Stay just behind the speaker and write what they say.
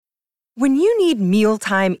When you need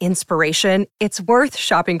mealtime inspiration, it's worth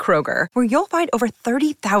shopping Kroger, where you'll find over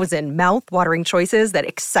 30,000 mouth-watering choices that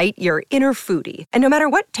excite your inner foodie. And no matter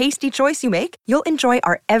what tasty choice you make, you'll enjoy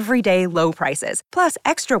our everyday low prices, plus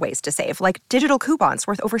extra ways to save, like digital coupons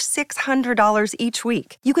worth over $600 each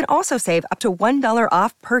week. You can also save up to $1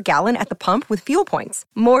 off per gallon at the pump with fuel points.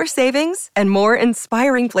 More savings and more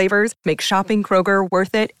inspiring flavors make shopping Kroger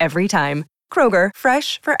worth it every time. Kroger,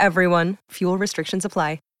 fresh for everyone. Fuel restrictions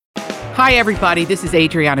apply. Hi, everybody. This is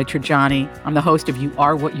Adriana Trajani. I'm the host of You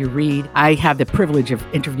Are What You Read. I have the privilege of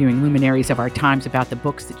interviewing luminaries of our times about the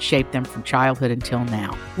books that shaped them from childhood until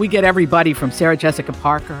now. We get everybody from Sarah Jessica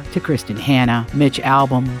Parker to Kristen Hanna, Mitch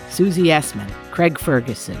Albom, Susie Essman, Craig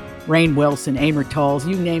Ferguson, Rainn Wilson, Amor Tolls,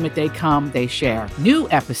 you name it, they come, they share. New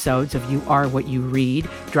episodes of You Are What You Read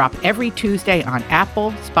drop every Tuesday on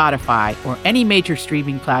Apple, Spotify, or any major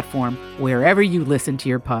streaming platform wherever you listen to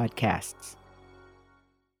your podcasts.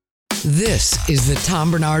 This is the Tom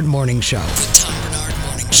Barnard Morning Show. The Tom Barnard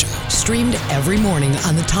Morning Show. Streamed every morning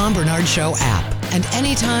on the Tom Barnard Show app and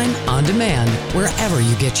anytime on demand wherever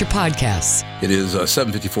you get your podcasts. It is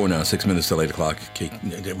 7:54 now, 6 minutes till 8 o'clock.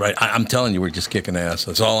 Right, I'm telling you, we're just kicking ass.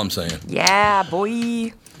 That's all I'm saying. Yeah,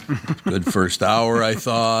 boy. Good first hour, I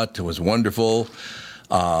thought. It was wonderful.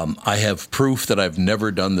 I have proof that I've never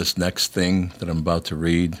done this next thing that I'm about to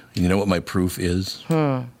read. You know what my proof is?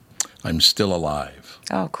 I'm still alive.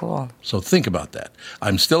 Oh, cool. So think about that.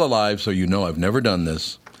 I'm still alive, so you know I've never done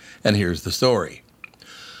this. And here's the story.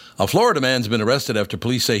 A Florida man's been arrested after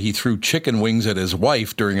police say he threw chicken wings at his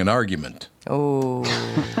wife during an argument. Oh.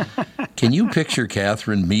 Can you picture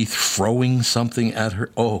Catherine Meath throwing something at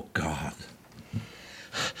her? Oh, God.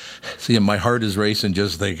 See, my heart is racing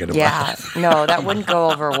just thinking about it. Yeah, no, that wouldn't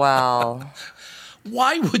go over well.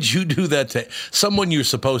 Why would you do that to someone you're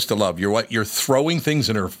supposed to love? You're throwing things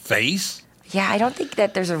in her face? Yeah, I don't think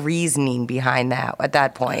that there's a reasoning behind that at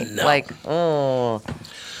that point. No. Like, oh.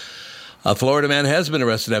 A Florida man has been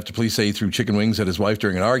arrested after police say he threw chicken wings at his wife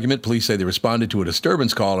during an argument. Police say they responded to a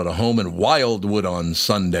disturbance call at a home in Wildwood on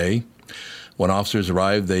Sunday. When officers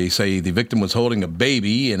arrived, they say the victim was holding a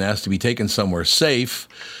baby and asked to be taken somewhere safe.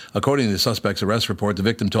 According to the suspect's arrest report, the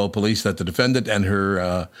victim told police that the defendant and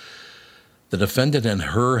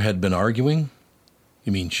her had been arguing.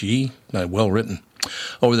 You mean she? Well written.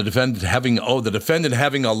 Over the defendant having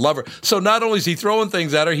a lover. So not only is he throwing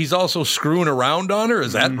things at her, he's also screwing around on her.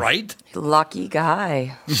 Is that right? Lucky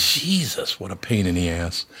guy. Jesus, what a pain in the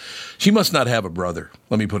ass. She must not have a brother.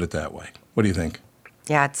 Let me put it that way. What do you think?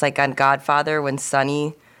 Yeah, it's like on Godfather when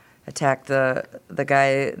Sonny attacked the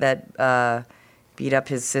guy that beat up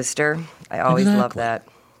his sister. I always love that.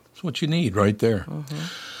 That's what you need right there. Mm-hmm.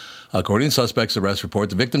 According to the suspect's arrest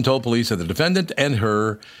report, the victim told police that the defendant and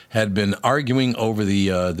her had been arguing over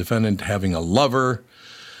the defendant having a lover.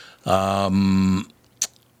 The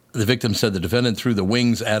victim said the defendant threw the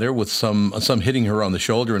wings at her with some hitting her on the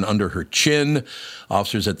shoulder and under her chin.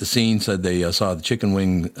 Officers at the scene said they saw the chicken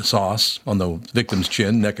wing sauce on the victim's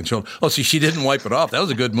chin, neck, and shoulder. Oh, see, she didn't wipe it off. That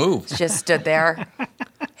was a good move. Just stood there,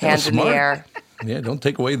 hands in the air. Yeah, don't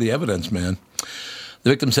take away the evidence, man. The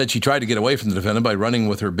victim said she tried to get away from the defendant by running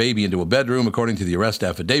with her baby into a bedroom. According to the arrest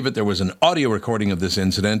affidavit, there was an audio recording of this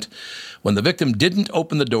incident. When the victim didn't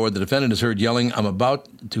open the door, the defendant is heard yelling, "I'm about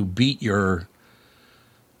to beat your..."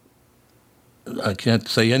 I can't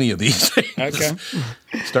say any of these things. Okay.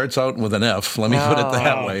 Starts out with an F, let me put it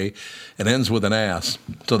that way. It ends with an ass.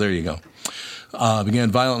 So there you go. Began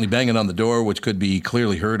violently banging on the door, which could be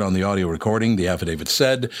clearly heard on the audio recording, the affidavit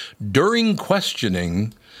said. During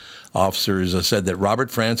questioning, officers said that Robert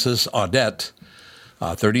Francis Audette,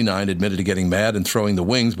 39, admitted to getting mad and throwing the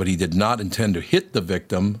wings, but he did not intend to hit the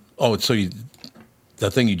victim. Oh, so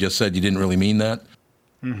the thing you just said, you didn't really mean that?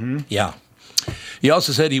 Mm-hmm. Yeah. He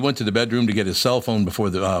also said he went to the bedroom to get his cell phone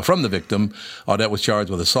from the victim. Audette was charged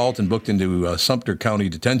with assault and booked into Sumter County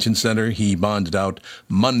Detention Center. He bonded out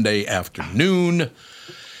Monday afternoon.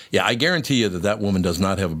 Yeah, I guarantee you that woman does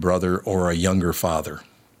not have a brother or a younger father.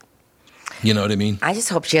 You know what I mean? I just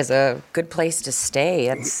hope she has a good place to stay.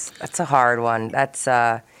 That's a hard one. That's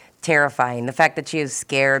terrifying. The fact that she is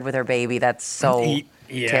scared with her baby, that's so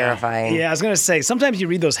terrifying. Yeah, I was going to say, sometimes you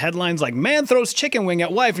read those headlines like, man throws chicken wing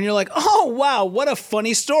at wife, and you're like, oh, wow, what a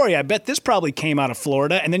funny story. I bet this probably came out of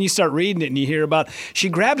Florida. And then you start reading it, and you hear about she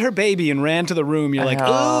grabbed her baby and ran to the room. You're like,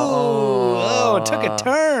 oh, it took a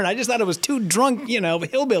turn. I just thought it was two drunk,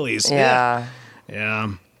 hillbillies. Yeah.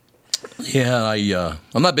 Yeah,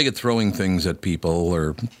 I'm not big at throwing things at people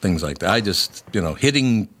or things like that. I just,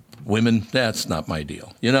 hitting women, that's not my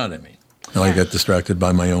deal. You know what I mean? And I got distracted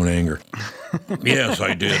by my own anger. Yes,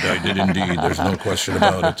 I did. I did indeed. There's no question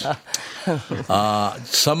about it.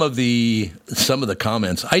 Some of the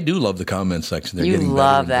comments, I do love the comment section. They're You getting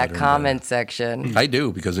love better and that better and comment better. section. I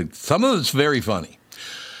do, because some of it's very funny.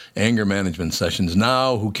 Anger management sessions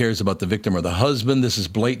now. Who cares about the victim or the husband? This is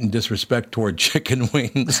blatant disrespect toward chicken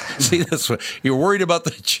wings. See, that's what you're worried about,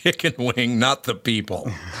 the chicken wing, not the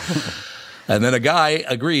people. And then a guy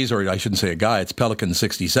agrees, or I shouldn't say a guy, it's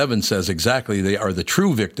Pelican67 says exactly they are the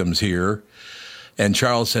true victims here. And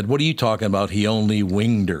Charles said, what are you talking about? He only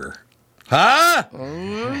winged her. Huh?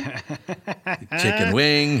 Chicken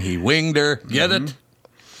wing, he winged her. Get it?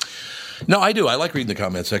 No, I do. I like reading the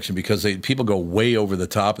comment section because people go way over the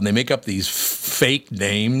top and they make up these fake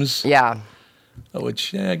names. Yeah.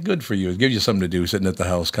 Which, good for you. It gives you something to do sitting at the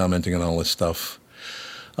house commenting on all this stuff.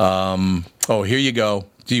 Here you go.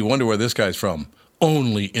 Do you wonder where this guy's from?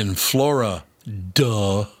 Only in Florida.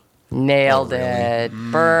 Duh. Nailed really? it.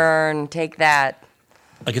 Burn. Take that.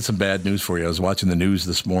 I get some bad news for you. I was watching the news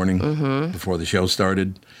this morning before the show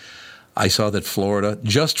started. I saw that Florida,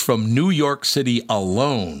 just from New York City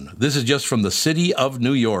alone, this is just from the city of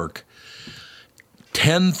New York,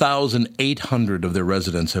 10,800 of their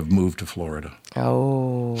residents have moved to Florida.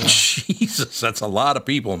 Oh. Jesus, that's a lot of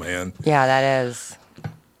people, man. Yeah, that is.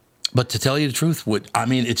 But to tell you the truth,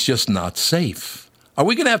 it's just not safe. Are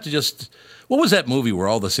we going to have to just... What was that movie where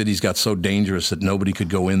all the cities got so dangerous that nobody could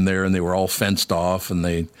go in there and they were all fenced off and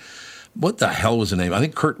they... What the hell was the name? I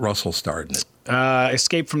think Kurt Russell starred in it.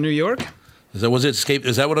 Escape from New York? Was it Escape?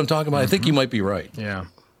 Is that what I'm talking about? I think you might be right. Yeah.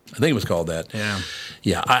 I think it was called that. Yeah.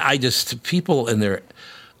 Yeah, I just... People in there...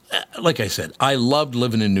 Like I said, I loved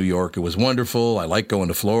living in New York. It was wonderful. I like going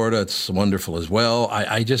to Florida. It's wonderful as well.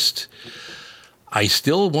 I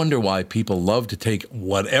still wonder why people love to take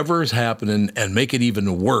whatever's happening and make it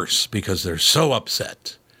even worse because they're so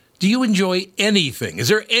upset. Do you enjoy anything? Is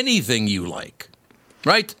there anything you like?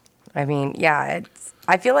 Right? I mean, yeah,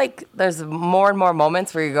 I feel like there's more and more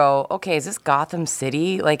moments where you go, okay, is this Gotham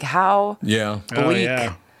City? Like, how Yeah. bleak? Oh,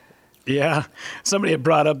 yeah. Yeah. Somebody had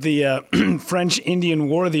brought up the French-Indian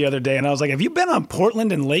War the other day, and I was like, have you been on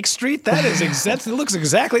Portland and Lake Street? That is it looks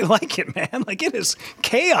exactly like it, man. Like, it is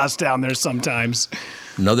chaos down there sometimes.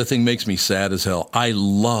 Another thing makes me sad as hell. I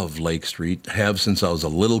love Lake Street, have since I was a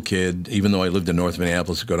little kid, even though I lived in North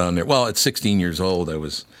Minneapolis to go down there. Well, at 16 years old, I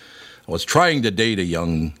was trying to date a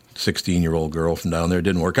young 16-year-old girl from down there. It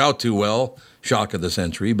didn't work out too well. Shock of the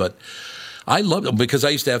century, but... I loved it because I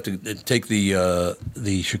used to have to take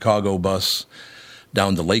the Chicago bus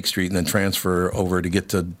down to Lake Street and then transfer over to get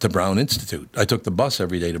to Brown Institute. I took the bus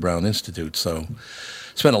every day to Brown Institute, so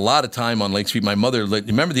spent a lot of time on Lake Street. My mother,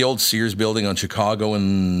 remember the old Sears building on Chicago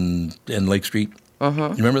and Lake Street? You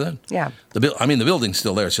remember that? Yeah. The building's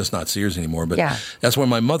still there. It's just not Sears anymore, but that's where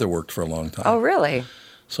my mother worked for a long time. Oh, really?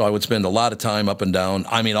 So I would spend a lot of time up and down.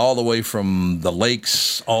 I mean, all the way from the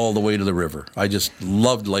lakes all the way to the river. I just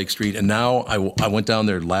loved Lake Street. And now I went down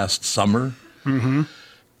there last summer. Mm-hmm.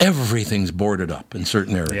 Everything's boarded up in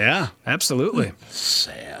certain areas. Yeah, absolutely.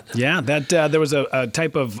 Sad. Yeah, that there was a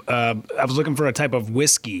type of I was looking for a type of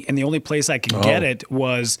whiskey, and the only place I could get it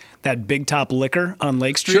was that Big Top Liquor on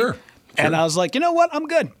Lake Street. Sure. And I was like, you know what? I'm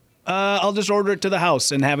good. I'll just order it to the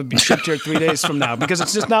house and have it be shipped here 3 days from now because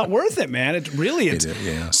it's just not worth it, man. It really is.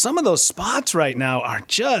 Some of those spots right now are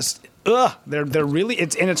just, they're really,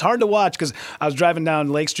 it's hard to watch because I was driving down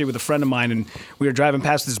Lake Street with a friend of mine and we were driving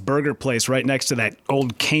past this burger place right next to that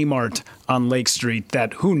old Kmart on Lake Street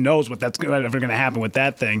that who knows what that's ever going to happen with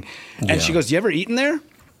that thing. And she goes, you ever eaten there?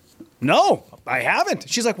 No, I haven't.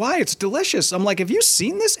 She's like, why? It's delicious. I'm like, have you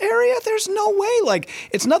seen this area? There's no way. Like,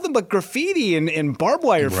 it's nothing but graffiti and barbed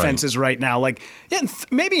wire fences right now. Like, yeah,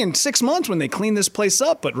 maybe in 6 months when they clean this place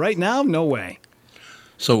up, but right now, no way.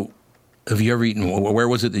 So, have you ever eaten? Where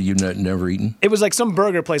was it that you never eaten? It was like some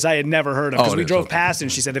burger place I had never heard of because we drove past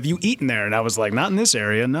and she said, have you eaten there? And I was like, not in this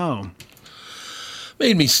area, no.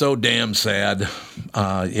 Made me so damn sad.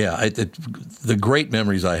 The great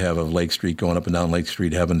memories I have of Lake Street, going up and down Lake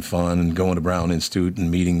Street, having fun, and going to Brown Institute and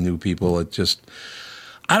meeting new people. It just,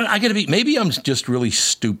 I got to be. Maybe I'm just really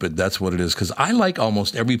stupid. That's what it is. Because I like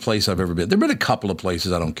almost every place I've ever been. There've been a couple of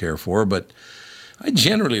places I don't care for, but I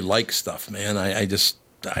generally like stuff, man.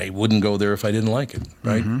 I wouldn't go there if I didn't like it.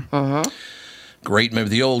 Right. Mm-hmm. Great. Maybe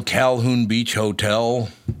the old Calhoun Beach Hotel.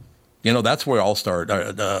 You know, that's where All-Star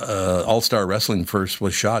Wrestling first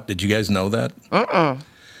was shot. Did you guys know that?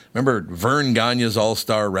 Remember Vern Gagne's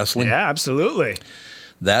All-Star Wrestling? Yeah, absolutely.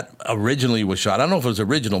 That originally was shot. I don't know if it was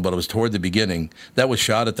original, but it was toward the beginning. That was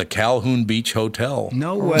shot at the Calhoun Beach Hotel.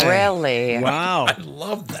 No way. Really? Wow. I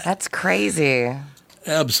love that. That's crazy.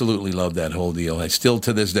 Absolutely love that whole deal. I still,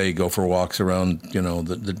 to this day, go for walks around,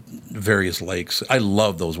 the various lakes. I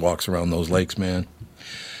love those walks around those lakes, man.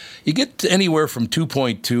 You get to anywhere from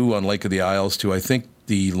 2.2 on Lake of the Isles to, I think,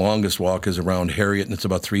 the longest walk is around Harriet, and it's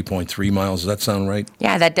about 3.3 miles. Does that sound right?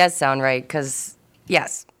 Yeah, that does sound right, because,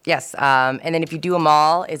 yes. And then if you do them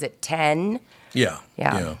all, is it 10? Yeah.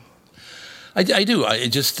 I do. I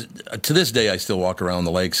just, to this day, I still walk around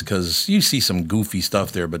the lakes because you see some goofy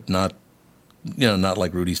stuff there, but not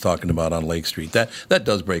like Rudy's talking about on Lake Street. That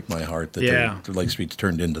does break my heart that the Lake Street's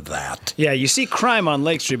turned into that. Yeah, you see crime on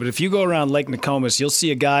Lake Street, but if you go around Lake Nokomis, you'll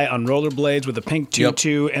see a guy on rollerblades with a pink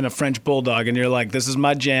tutu and a French bulldog, and you're like, this is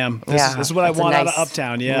my jam. This is what I want out of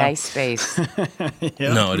Uptown. Yeah, nice space.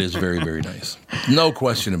 No, it is very, very nice. No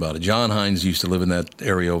question about it. John Hines used to live in that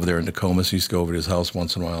area over there in Nokomis. He used to go over to his house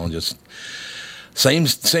once in a while and just same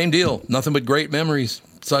deal. Nothing but great memories.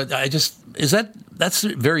 So that's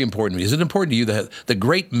very important to me. Is it important to you that the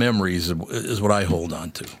great memories is what I hold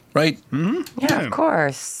on to, right? Mm-hmm. Yeah, of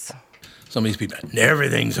course. Some of these people,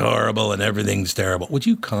 everything's horrible and everything's terrible. Would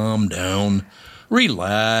you calm down?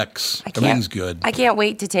 Relax. Everything's good. I can't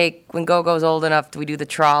wait to take, when Gogo's old enough, we do the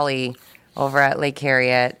trolley over at Lake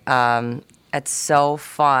Harriet. It's so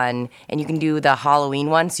fun. And you can do the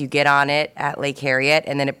Halloween one, so you get on it at Lake Harriet,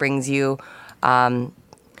 and then it brings you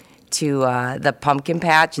to the pumpkin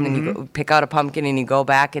patch, and then you go pick out a pumpkin and you go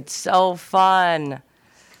back. It's so fun.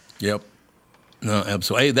 Yep. No,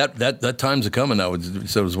 absolutely. Hey, that time's coming now.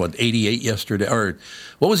 So it was, 88 yesterday? Or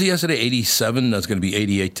what was it yesterday? 87? That's going to be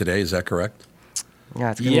 88 today. Is that correct?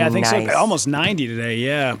 Yeah, it's gonna be I think nice. so. Almost 90 today,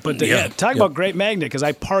 yeah. But talk about great magnet, because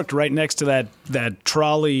I parked right next to that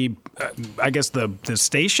trolley, I guess the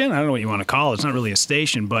station? I don't know what you want to call it. It's not really a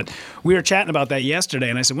station, but we were chatting about that yesterday,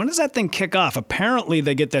 and I said, when does that thing kick off? Apparently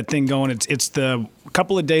they get that thing going. It's the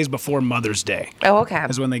couple of days before Mother's Day. Oh, okay.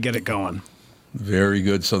 Is when they get it going. Very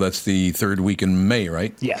good. So that's the third week in May,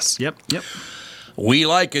 right? Yes. Yep. We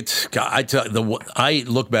like it. I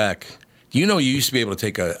look back. You used to be able to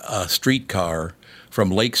take a streetcar from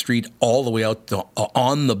Lake Street all the way out to,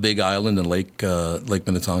 on the Big Island in Lake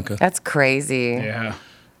Minnetonka. That's crazy. Yeah.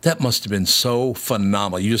 That must have been so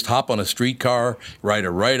phenomenal. You just hop on a streetcar, ride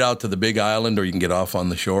it right out to the Big Island, or you can get off on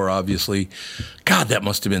the shore, obviously. God, that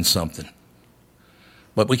must have been something.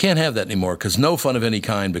 But we can't have that anymore, because no fun of any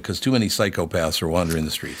kind, because too many psychopaths are wandering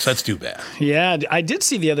the streets. That's too bad. Yeah, I did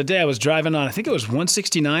see the other day, I was driving on, I think it was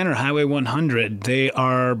 169 or Highway 100.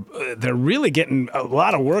 They're really getting a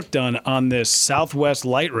lot of work done on this Southwest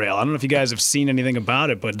light rail. I don't know if you guys have seen anything about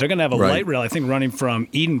it, but they're going to have a light rail, I think, running from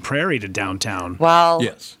Eden Prairie to downtown. Well,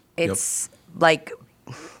 yes. It's like,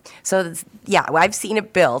 so yeah, I've seen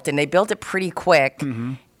it built, and they built it pretty quick.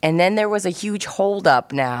 Mm-hmm. And then there was a huge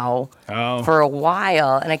holdup now for a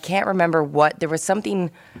while, and I can't remember what. There was something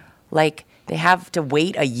like they have to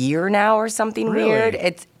wait a year now or something weird.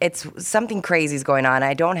 It's something crazy is going on.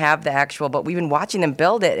 I don't have the actual, but we've been watching them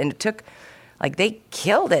build it, and it took, like, they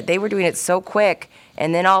killed it. They were doing it so quick,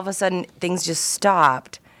 and then all of a sudden things just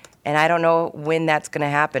stopped, and I don't know when that's going to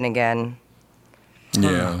happen again.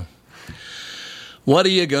 Yeah. What are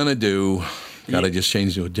you going to do? Got to just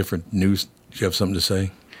change to a different news. Do you have something to say?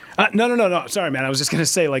 No. Sorry, man. I was just going to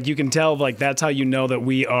say, like, you can tell, like, that's how you know that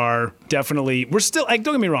we are definitely, we're still, like,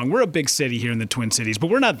 don't get me wrong, we're a big city here in the Twin Cities,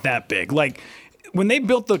 but we're not that big. Like, when they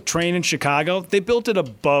built the train in Chicago, they built it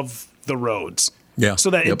above the roads. Yeah.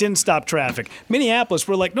 So that it didn't stop traffic. Minneapolis,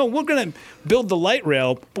 we're like, no, we're going to build the light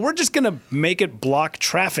rail, but we're just going to make it block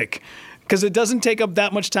traffic. Because it doesn't take up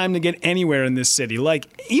that much time to get anywhere in this city. Like,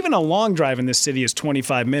 even a long drive in this city is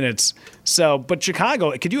 25 minutes. So, but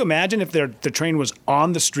Chicago, could you imagine if the train was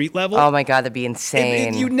on the street level? Oh, my God, that'd be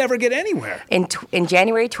insane. You'd never get anywhere. In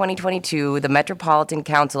January 2022, the Metropolitan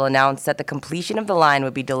Council announced that the completion of the line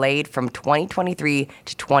would be delayed from 2023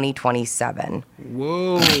 to 2027.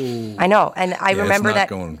 Whoa. I know. And I remember it's not that.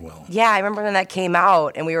 Going well. Yeah, I remember when that came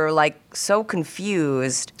out, and we were, like, so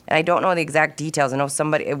confused. And I don't know the exact details. I know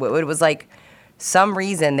it was like some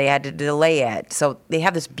reason they had to delay it. So they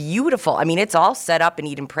have this beautiful, I mean, it's all set up in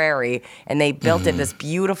Eden Prairie, and they built it this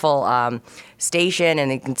beautiful station,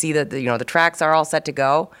 and you can see that the tracks are all set to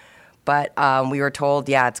go. But we were told,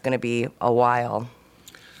 it's going to be a while.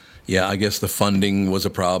 Yeah, I guess the funding was a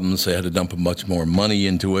problem, so they had to dump much more money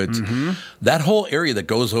into it. Mm-hmm. That whole area that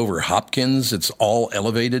goes over Hopkins, it's all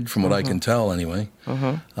elevated from what I can tell anyway.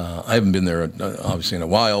 Mm-hmm. I haven't been there, obviously, in a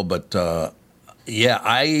while, but the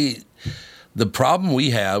problem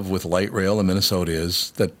we have with light rail in Minnesota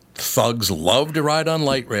is that thugs love to ride on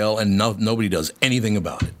light rail, and nobody does anything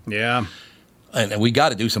about it. Yeah. And we got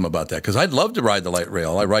to do something about that, because I'd love to ride the light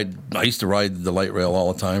rail. I used to ride the light rail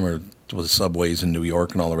all the time, or with the subways in New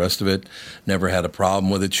York and all the rest of it. Never had a problem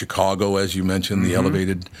with it. Chicago, as you mentioned, the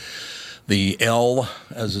elevated, the L,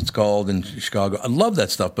 as it's called in Chicago. I love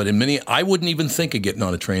that stuff. But I wouldn't even think of getting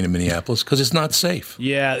on a train in Minneapolis because it's not safe.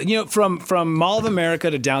 Yeah, from Mall of America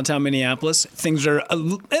to downtown Minneapolis, things are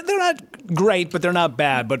they're not great, but they're not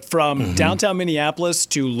bad. But from downtown Minneapolis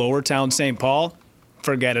to Lower Town St. Paul,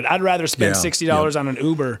 forget it. I'd rather spend $60 on an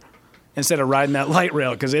Uber instead of riding that light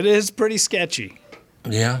rail because it is pretty sketchy.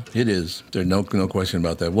 Yeah, it is. There's no question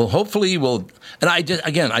about that. Well, hopefully we'll. And I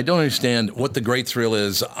don't understand what the great thrill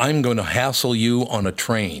is. I'm going to hassle you on a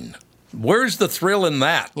train. Where's the thrill in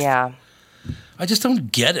that? Yeah. I just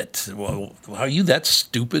don't get it. Well, are you that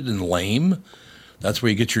stupid and lame? That's where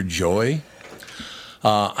you get your joy?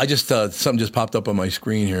 Something just popped up on my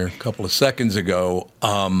screen here a couple of seconds ago.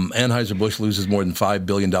 Anheuser-Busch loses more than $5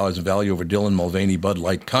 billion in value over Dylan Mulvaney Bud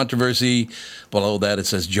Light controversy. Below that, it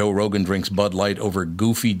says Joe Rogan drinks Bud Light over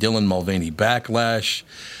goofy Dylan Mulvaney backlash.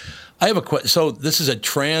 I have a question. So this is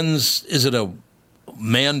is it a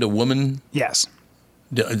man to woman? Yes.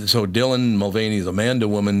 So Dylan Mulvaney is a man to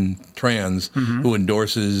woman trans who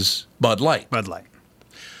endorses Bud Light. Bud Light.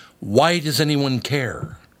 Why does anyone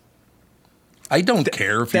care? I don't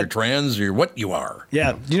care if you're trans or what you are.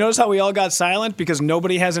 Yeah. Do you notice how we all got silent? Because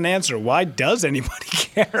nobody has an answer. Why does anybody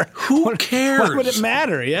care? Who cares? Why would it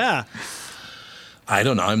matter? Yeah. I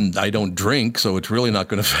don't know. I don't drink, so it's really not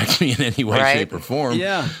going to affect me in any way, shape, or form.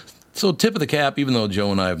 Yeah. So tip of the cap, even though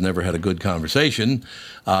Joe and I have never had a good conversation,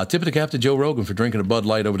 tip of the cap to Joe Rogan for drinking a Bud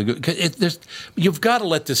Light over the good. You've got to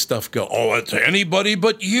let this stuff go. Oh, it's anybody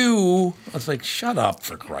but you. I was like, shut up,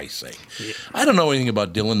 for Christ's sake. Yeah. I don't know anything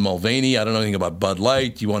about Dylan Mulvaney. I don't know anything about Bud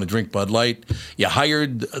Light. You want to drink Bud Light? You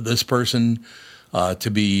hired this person to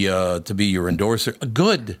be your endorser.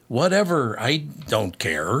 Good, whatever. I don't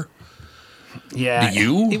care. Yeah. Do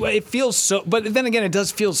you? It feels so, but then again, it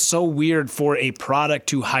does feel so weird for a product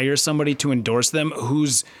to hire somebody to endorse them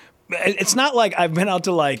who's, it's not like I've been out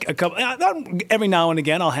to like a couple, every now and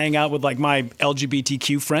again, I'll hang out with like my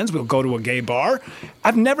LGBTQ friends. We'll go to a gay bar.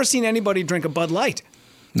 I've never seen anybody drink a Bud Light.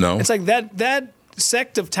 No. It's like that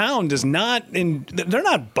sect of town they're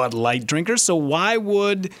not Bud Light drinkers. So why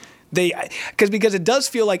would they, because it does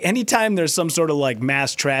feel like anytime there's some sort of like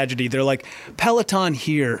mass tragedy, they're like, Peloton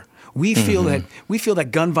here. We feel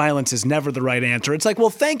that gun violence is never the right answer. It's like, well,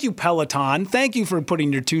 thank you, Peloton. Thank you for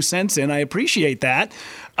putting your 2 cents in. I appreciate that.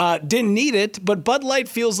 Didn't need it, but Bud Light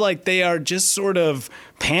feels like they are just sort of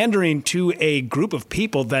pandering to a group of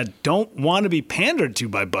people that don't want to be pandered to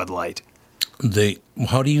by Bud Light.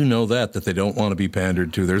 How do you know that they don't want to be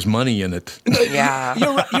pandered to? There's money in it. Yeah.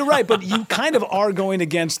 You're right, but you kind of are going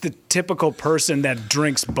against the typical person that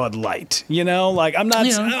drinks Bud Light. You know, like I'm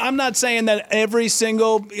not saying that every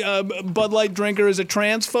single Bud Light drinker is a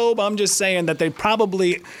transphobe. I'm just saying that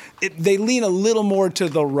they lean a little more to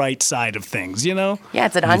the right side of things, you know? Yeah,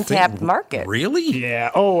 it's an untapped market. Really?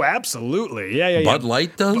 Yeah. Oh, absolutely. Yeah. Bud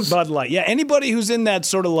Light does? Bud Light. Yeah. Anybody who's in that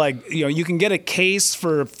sort of like, you can get a case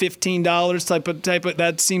for $15 type of,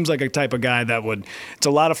 that seems like a type of guy that would, it's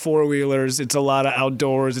a lot of four-wheelers, it's a lot of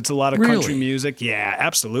outdoors, it's a lot of country music. Yeah,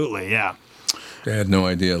 absolutely. Yeah. I had no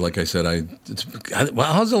idea. Like I said,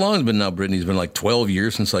 how's it long been now, Brittany? It's been like 12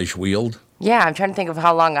 years since I wheeled. Yeah, I'm trying to think of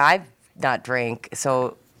how long I've not drank.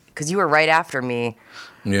 So, because you were right after me.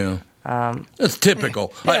 Yeah. That's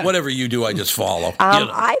typical. Yeah. Whatever you do, I just follow.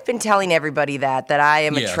 I've been telling everybody that I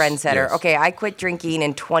am a trendsetter. Yes. Okay, I quit drinking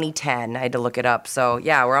in 2010. I had to look it up. So,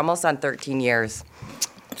 yeah, we're almost on 13 years.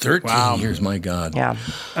 13 years, my God. Yeah.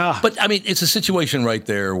 But, I mean, it's a situation right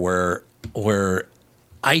there where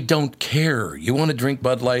I don't care. You want to drink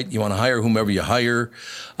Bud Light, you want to hire whomever you hire.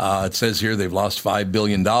 It says here they've lost $5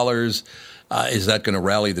 billion. Is that going to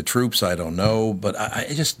rally the troops? I don't know. But I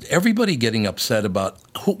just, everybody getting upset about,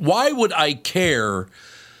 why would I care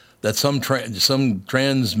that some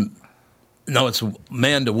trans, no, it's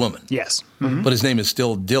man to woman. Yes. Mm-hmm. But his name is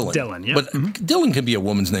still Dylan. Dylan, yeah. But Dylan can be a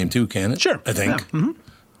woman's name too, can it? Sure. I think. Yeah. Mm-hmm.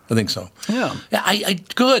 I think so. Yeah.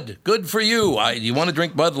 Good for you. You want to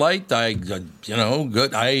drink Bud Light? Good.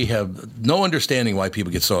 I have no understanding why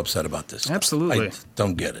people get so upset about this. Absolutely. I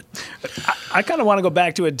don't get it. I kind of want to go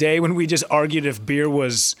back to a day when we just argued if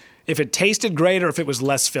it tasted great or if it was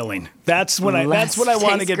less filling. That's what I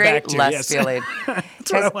want to get back to. Less filling.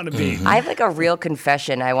 That's what I want to be. I have like a real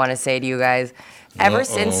confession I want to say to you guys. Ever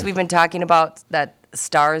since we've been talking about that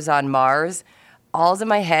Stars on Mars, all's in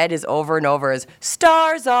my head is over and over is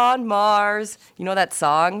Stars on Mars. You know that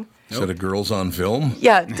song? Is that a Girls on Film?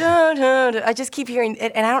 Yeah. Dun, dun, dun. I just keep hearing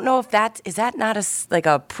it, and I don't know if is that not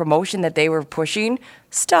a promotion that they were pushing?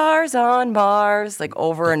 Stars on Mars, like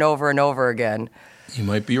over and over and over again. You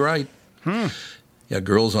might be right. Yeah,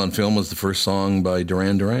 Girls on Film was the first song by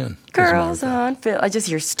Duran Duran. Girls on Film. I just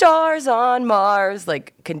hear Stars on Mars,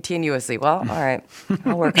 like, continuously. Well, all right.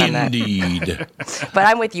 I'll work on that. Indeed. But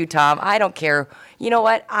I'm with you, Tom. I don't care. You know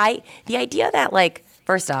what? The idea that, like,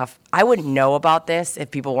 first off, I wouldn't know about this if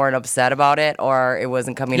people weren't upset about it or it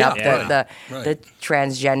wasn't coming up, the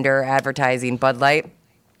transgender advertising Bud Light.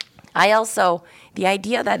 The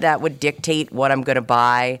idea that would dictate what I'm going to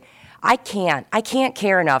buy, I can't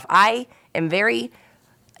care enough.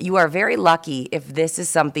 You are very lucky if this is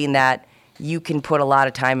something that you can put a lot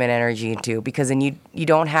of time and energy into, because then you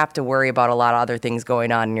don't have to worry about a lot of other things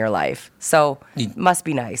going on in your life. So it must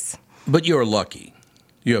be nice. But you're lucky.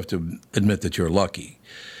 You have to admit that you're lucky,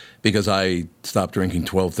 because I stopped drinking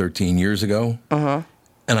 12, 13 years ago, and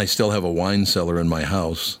I still have a wine cellar in my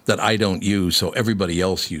house that I don't use, so everybody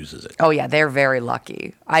else uses it. Oh, yeah, they're very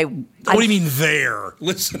lucky. What do you mean there?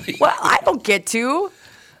 Listen. Well, I don't get to.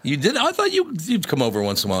 You did? I thought you'd come over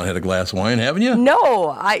once in a while and had a glass of wine, haven't you?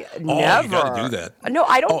 No, never. You got to do that. No,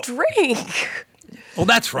 I don't drink. Well,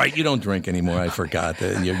 that's right. You don't drink anymore. I forgot.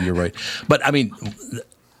 You're right. But, I mean,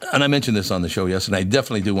 and I mentioned this on the show yesterday, I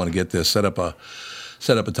definitely do want to get this, set up a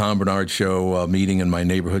Tom Barnard Show meeting in my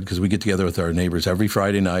neighborhood, because we get together with our neighbors every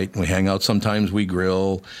Friday night. We hang out. Sometimes we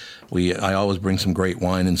grill. I always bring some great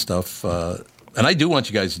wine and stuff. And I do want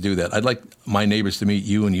you guys to do that. I'd like my neighbors to meet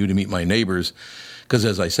you and you to meet my neighbors. Because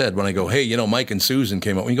as I said, when I go, hey, Mike and Susan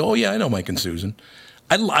came up, and you go, oh, yeah, I know Mike and Susan.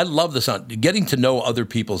 I love this. Getting to know other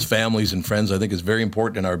people's families and friends, I think, is very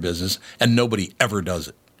important in our business, and nobody ever does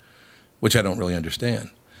it, which I don't really understand.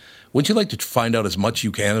 Wouldn't you like to find out as much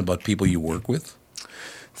you can about people you work with?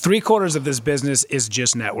 3/4 of this business is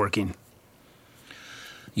just networking.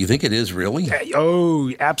 You think it is, really? Oh,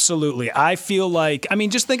 absolutely. I feel like,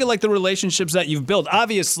 just think of like the relationships that you've built.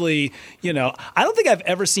 Obviously, I don't think I've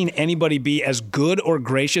ever seen anybody be as good or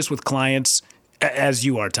gracious with clients as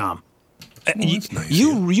you are, Tom. That's nice,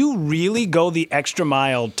 you really go the extra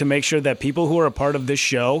mile to make sure that people who are a part of this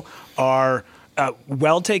show are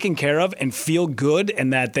well taken care of and feel good,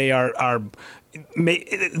 and that they are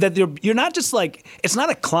that you're not just like, it's not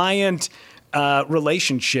a client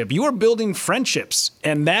relationship. You are building friendships,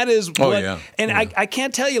 and that is what. Oh, yeah. And yeah. I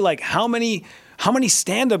can't tell you like how many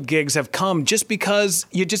stand-up gigs have come just because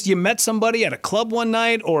you met somebody at a club one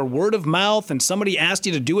night, or word of mouth, and somebody asked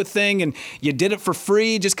you to do a thing and you did it for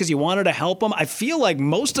free just because you wanted to help them. I feel like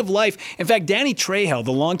most of life, in fact, Danny Trejo,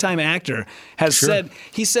 the longtime actor, has said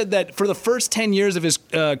that for the first 10 years of his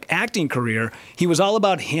acting career, he was all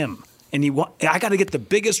about him. And I got to get the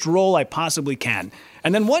biggest role I possibly can.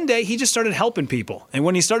 And then one day he just started helping people. And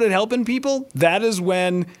when he started helping people, that is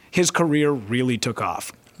when his career really took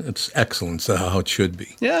off. It's excellent. That's how it should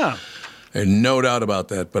be. Yeah. And no doubt about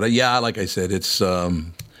that. But yeah, like I said, it's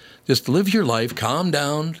just live your life, calm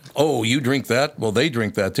down. Oh, you drink that? Well, they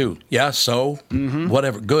drink that too. Yeah, so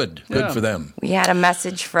whatever. Good for them. We had a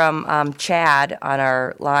message from Chad on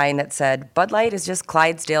our line that said, Bud Light is just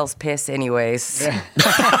Clydesdale's piss anyways. Yeah.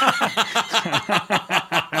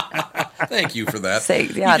 Thank you for that.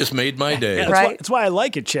 You just made my day. Yeah, right? That's why I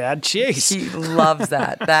like it, Chad. Jeez. He loves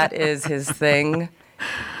that. That is his thing.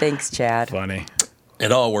 Thanks, Chad. Funny.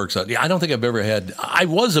 It all works out. Yeah, I don't think I've ever had. I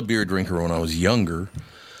was a beer drinker when I was younger.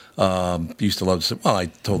 Used to love. Well, I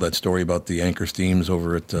told that story about the Anchor Steams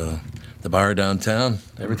over at the bar downtown.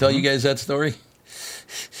 Ever tell you guys that story?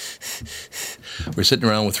 We're sitting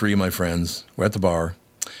around with 3 of my friends. We're at the bar,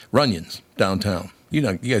 Runyon's downtown. You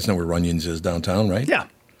guys know where Runyon's is downtown, right? Yeah.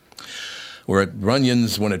 We're at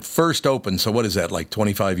Runyon's when it first opened. So what is that, like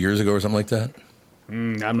 25 years ago or something like that?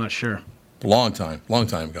 I'm not sure. Long time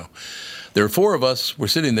ago. There are 4 of us. We're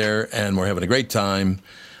sitting there, and we're having a great time.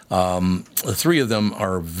 The 3 of them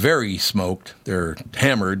are very smoked. They're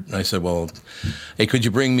hammered. And I said, well, hey, could you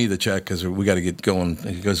bring me the check? Because we got to get going.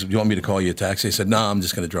 He goes, do you want me to call you a taxi? I said, no, I'm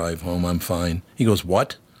just going to drive home. I'm fine. He goes,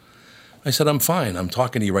 what? I said, I'm fine. I'm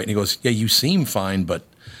talking to you right. And he goes, yeah, you seem fine, but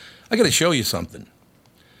I got to show you something.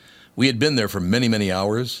 We had been there for many, many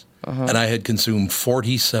hours, and I had consumed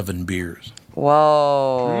 47 beers.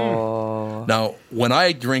 Whoa. Now, when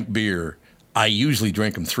I drink beer, I usually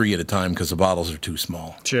drink them 3 at a time because the bottles are too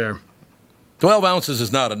small. Sure. 12 ounces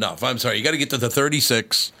is not enough. I'm sorry. You got to get to the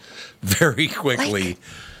 36 very quickly. Like,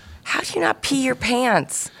 how do you not pee your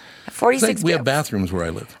pants? 46. We have bathrooms where I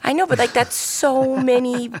live. I know, but like that's so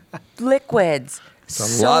many liquids.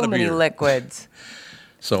 It's a lot of many beer. liquids.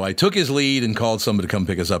 So I took his lead and called somebody to come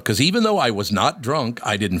pick us up. Because even though I was not drunk,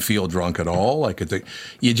 I didn't feel drunk at all. I could think,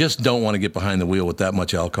 you just don't want to get behind the wheel with that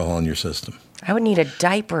much alcohol in your system. I would need a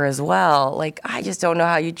diaper as well. Like, I just don't know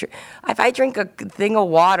how you drink. If I drink a thing of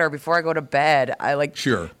water before I go to bed, I like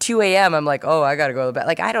 2 a.m., I'm like, oh, I got to go to bed.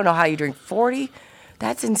 Like, I don't know how you drink 40.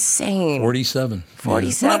 That's insane. 47.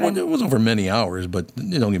 47? Well, it wasn't over many hours, but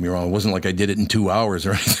don't get me wrong. It wasn't like I did it in 2 hours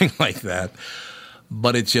or anything like that.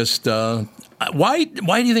 But it's just, why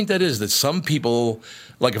do you think that is? That some people,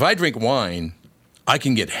 like if I drink wine, I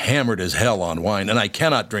can get hammered as hell on wine, and I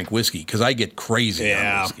cannot drink whiskey because I get crazy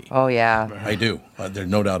on whiskey. Oh, yeah. I do. There's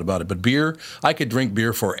no doubt about it. But beer, I could drink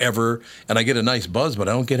beer forever, and I get a nice buzz, but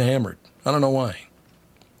I don't get hammered. I don't know why.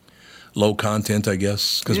 Low content, I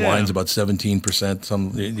guess, because wine's about 17%,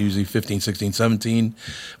 some usually 15, 16, 17.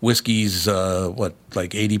 Whiskey's, like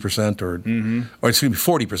 80% or excuse me,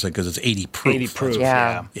 40% because it's 80 proof. 80 proof,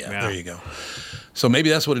 yeah. Yeah, there you go. So maybe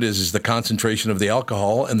that's what it is the concentration of the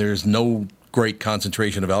alcohol, and there's no great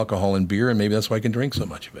concentration of alcohol in beer, and maybe that's why I can drink so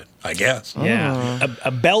much of it, I guess. Yeah,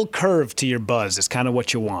 a bell curve to your buzz is kind of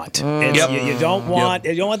what you want. You don't want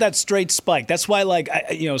that straight spike. That's why, like,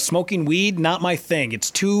 smoking weed, not my thing.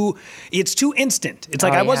 It's too instant. It's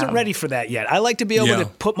like I wasn't ready for that yet. I like to be able to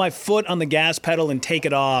put my foot on the gas pedal and take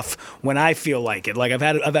it off when I feel like it. Like I've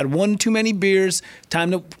had one too many beers.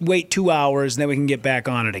 Time to wait 2 hours, and then we can get back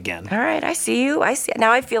on it again. All right, I see you.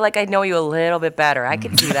 Now I feel like I know you a little bit better. I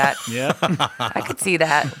can see that. Yeah. I could see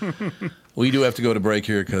that. We do have to go to break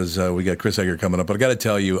here because we got Chris Egert coming up. But I got to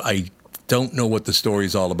tell you, I don't know what the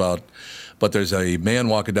story's all about, but there's a man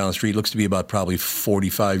walking down the street, looks to be about probably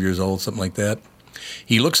 45 years old, something like that.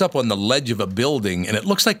 He looks up on the ledge of a building, and it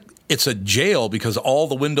looks like it's a jail because all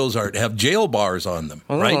the windows have jail bars on them,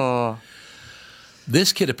 right?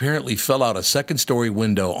 This kid apparently fell out a second-story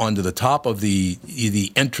window onto the top of the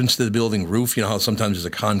entrance to the building roof. You know how sometimes there's a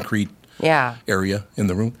concrete area in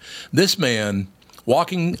the room. This man,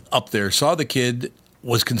 walking up there, saw the kid,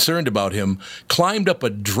 was concerned about him, climbed up a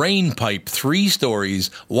drain pipe 3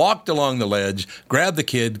 stories, walked along the ledge, grabbed the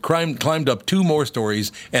kid, climbed up 2 more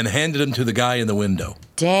stories, and handed him to the guy in the window.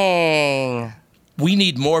 Dang. We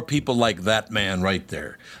need more people like that man right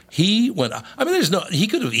there. He went, he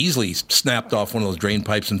could have easily snapped off one of those drain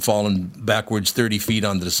pipes and fallen backwards 30 feet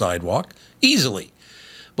onto the sidewalk. Easily.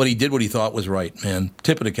 But he did what he thought was right, man.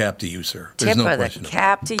 Tip of the cap to you, sir. There's no question. Tip of the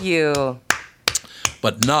cap to you.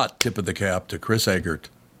 But not tip of the cap to Chris Egert,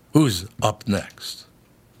 who's up next.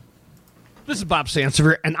 This is Bob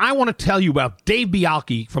Sansevier, and I want to tell you about Dave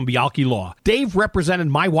Bialke from Bialke Law. Dave represented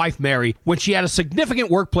my wife, Mary, when she had a significant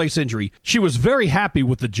workplace injury. She was very happy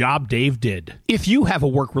with the job Dave did. If you have a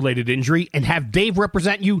work-related injury and have Dave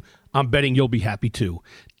represent you, I'm betting you'll be happy too.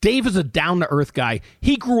 Dave is a down-to-earth guy.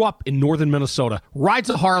 He grew up in northern Minnesota, rides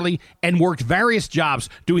a Harley, and worked various jobs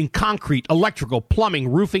doing concrete, electrical,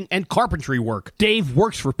 plumbing, roofing, and carpentry work. Dave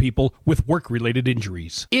works for people with work-related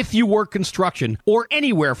injuries. If you work construction, or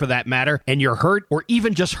anywhere for that matter, and you're hurt or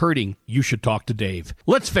even just hurting, you should talk to Dave.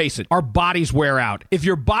 Let's face it, our bodies wear out. If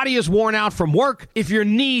your body is worn out from work, if your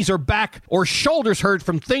knees or back or shoulders hurt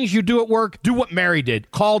from things you do at work, do what Mary did.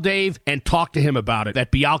 Call Dave and talk to him about it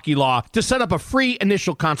at Bialke Law to set up a free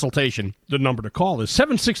initial consultation. The number to call is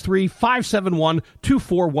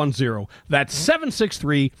 763-571-2410. That's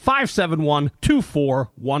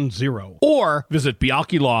 763-571-2410. Or visit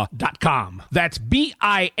bialkelaw.com. That's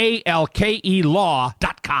BIALKE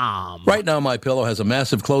law.com. Right now, MyPillow has a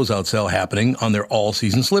massive closeout sale happening on their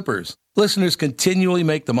all-season slippers. Listeners continually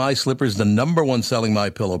make the My Slippers the #1 selling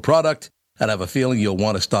MyPillow product, and I have a feeling you'll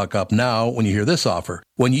want to stock up now when you hear this offer.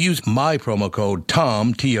 When you use my promo code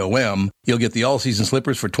TOM, T-O-M, you'll get the all-season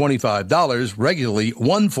slippers for $25, regularly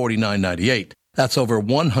 $149.98. That's over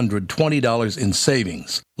 $120 in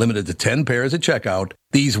savings. Limited to 10 pairs at checkout.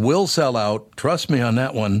 These will sell out. Trust me on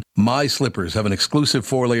that one. My slippers have an exclusive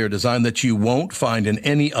 4-layer design that you won't find in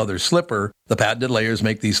any other slipper. The patented layers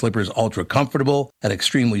make these slippers ultra comfortable and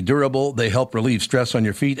extremely durable. They help relieve stress on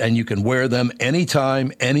your feet, and you can wear them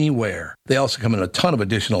anytime, anywhere. They also come in a ton of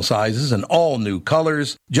additional sizes and all new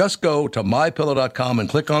colors. Just go to mypillow.com and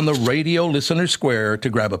click on the radio listener square to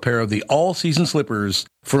grab a pair of the all-season slippers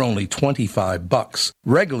for only $25,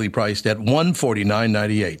 regularly priced at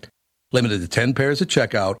 $149.98. Limited to 10 pairs at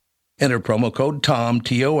checkout. Enter promo code TOM,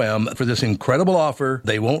 T-O-M, for this incredible offer.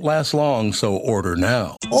 They won't last long, so order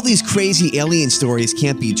now. All these crazy alien stories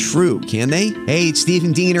can't be true, can they? Hey, it's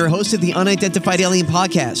Stephen Diener, host of the Unidentified Alien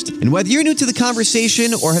Podcast. And whether you're new to the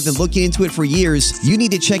conversation or have been looking into it for years, you need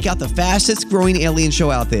to check out the fastest growing alien show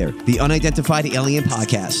out there, the Unidentified Alien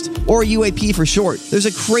Podcast, or UAP for short. There's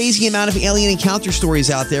a crazy amount of alien encounter stories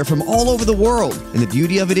out there from all over the world. And the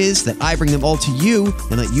beauty of it is that I bring them all to you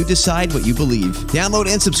and let you decide what you believe.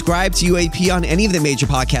 Download and subscribe to UAP on any of the major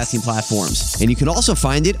podcasting platforms. And you can also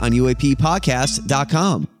find it on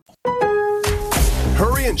UAPpodcast.com.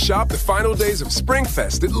 Hurry and shop the final days of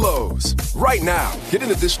SpringFest at Lowe's. Right now, get an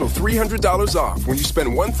additional $300 off when you spend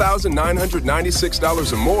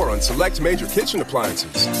 $1,996 or more on select major kitchen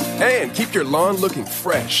appliances. And keep your lawn looking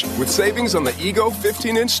fresh with savings on the Ego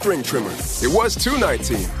 15-inch string trimmer. It was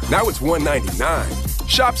 $219, now it's $199.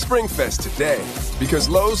 Shop SpringFest today because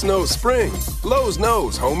Lowe's knows spring. Lowe's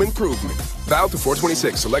knows home improvement. Valid through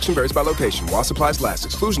 4/26. Selection varies by location. While supplies last.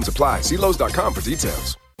 Exclusions apply. See Lowe's.com for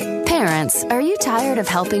details. Parents, are you tired of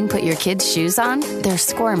helping put your kids' shoes on? They're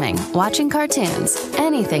squirming, watching cartoons,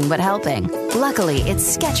 anything but helping. Luckily,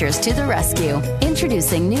 it's Skechers to the rescue.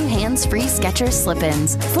 Introducing new hands-free Skechers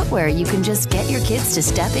slip-ins. Footwear you can just get your kids to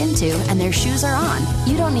step into and their shoes are on.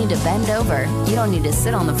 You don't need to bend over. You don't need to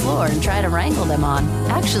sit on the floor and try to wrangle them on.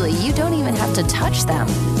 Actually, you don't even have to touch them.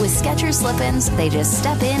 With Skechers slip-ins, they just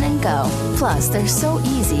step in and go. Plus, they're so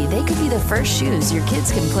easy, they could be the first shoes your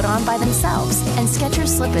kids can put on by themselves. And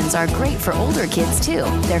Skechers slip-ins are great for older kids, too.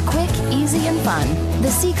 They're quick, easy, and fun.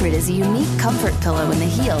 The secret is a unique comfort pillow in the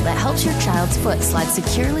heel that helps your child's foot slide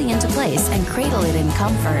securely into place and cradle it in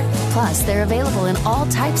comfort. Plus, they're available in all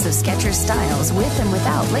types of Skechers styles with and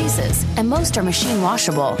without laces. And most are machine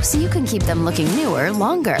washable, so you can keep them looking newer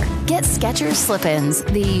longer. Get Skechers slip-ins,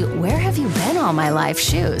 the where have you been all my life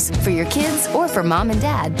shoes, for your kids or for mom and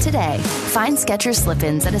dad today. Find Skechers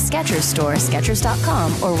slip-ins at a Skechers store,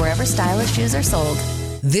 Skechers.com, or wherever stylish shoes are sold.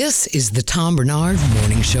 This is the Tom Barnard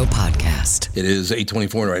Morning Show podcast. It is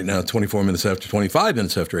 8:24 right now, 25 minutes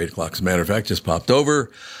after 8 o'clock. As a matter of fact, just popped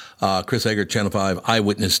over. Chris Egert, Channel 5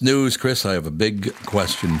 Eyewitness News. Chris, I have a big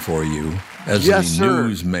question for you as the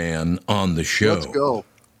newsman on the show. Let's go.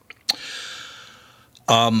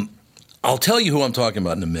 I'll tell you who I'm talking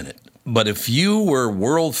about in a minute. But if you were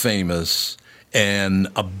world famous and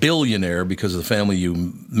a billionaire because of the family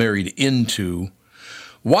you married into,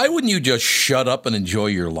 why wouldn't you just shut up and enjoy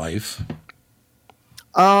your life?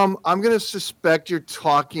 I'm going to suspect you're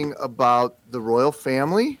talking about the royal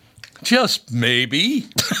family. Just maybe.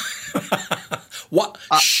 What?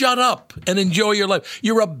 Shut up and enjoy your life.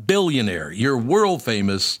 You're a billionaire. You're world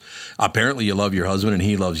famous. Apparently you love your husband and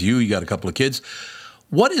he loves you. You got a couple of kids.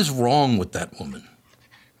 What is wrong with that woman?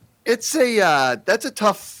 It's that's a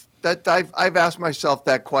tough, that I've asked myself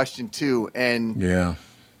that question too. And yeah,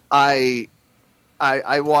 I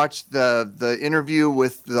watched the interview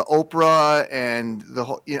with the Oprah and the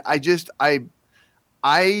whole,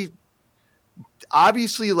 I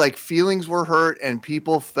obviously, like, feelings were hurt and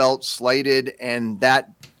people felt slighted, and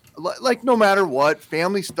that, like, no matter what,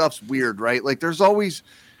 family stuff's weird, right? Like, there's always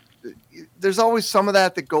some of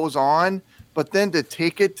that goes on, but then to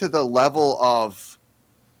take it to the level of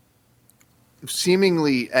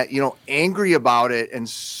seemingly, angry about it and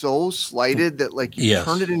so slighted that, like, you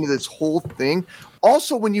turn it into this whole thing.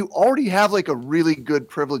 Also, when you already have, like, a really good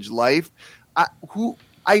privileged life, I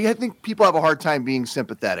think people have a hard time being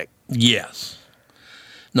sympathetic. Yes.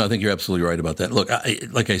 No, I think you're absolutely right about that. Look,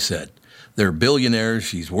 like I said, they're billionaires.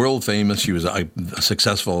 She's world famous. She was a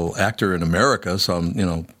successful actor in America, so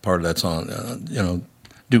part of that's on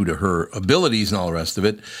due to her abilities and all the rest of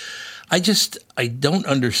it. I don't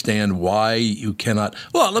understand why you cannot.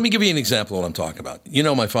 Well, let me give you an example of what I'm talking about.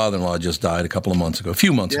 My father-in-law just died a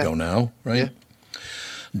few months ago now, right? Yeah.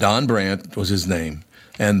 Don Brandt was his name.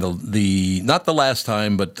 And the not the last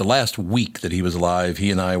time, but the last week that he was alive, he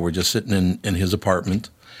and I were just sitting in his apartment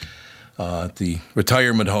at the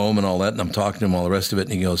retirement home and all that, and I'm talking to him, all the rest of it,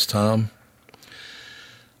 and he goes, Tom,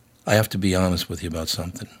 I have to be honest with you about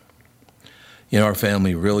something. Our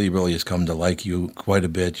family really, really has come to like you quite a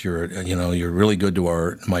bit. You're really good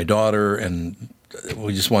to my daughter, and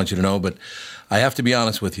we just want you to know, but I have to be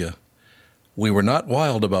honest with you. We were not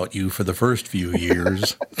wild about you for the first few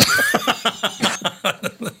years.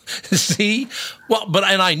 See? Well,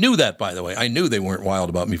 and I knew that, by the way. I knew they weren't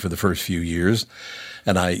wild about me for the first few years.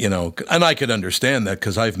 And I could understand that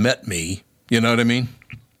because I've met me. You know what I mean?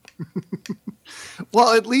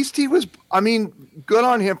 Well, at least he was, good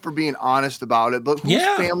on him for being honest about it. But whose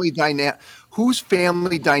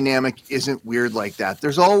family dynamic isn't weird like that?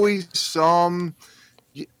 There's always some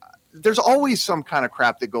kind of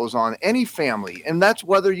crap that goes on any family, and that's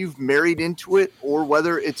whether you've married into it or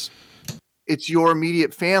whether it's your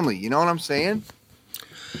immediate family. You know what I'm saying?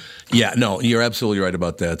 Yeah, no, you're absolutely right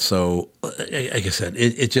about that. So, like I said,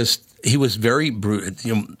 he was very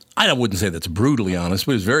brutal. I wouldn't say that's brutally honest,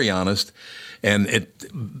 but he was very honest, and it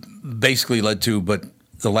basically led to, but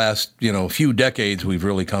the last, few decades, we've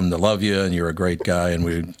really come to love you, and you're a great guy,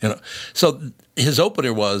 and so his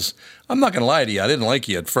opener was, I'm not going to lie to you, I didn't like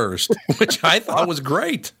you at first, which I thought was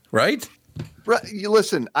great, right? Right, you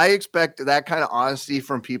listen, I expect that kind of honesty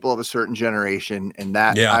from people of a certain generation, and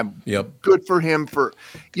that I'm good for him for,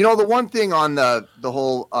 the one thing on the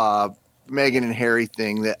whole Meghan and Harry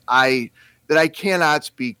thing that I cannot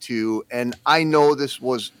speak to, and I know this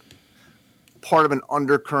was part of an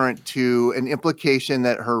undercurrent to an implication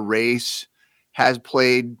that her race has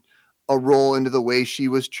played a role into the way she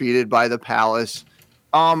was treated by the palace.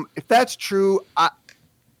 If that's true,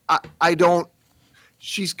 I don't.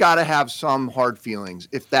 She's got to have some hard feelings.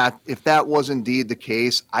 If that was indeed the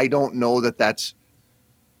case, I don't know that that's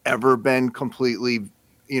ever been completely,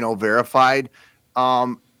 verified.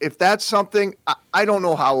 If that's something, I don't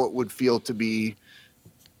know how it would feel to be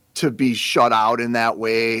shut out in that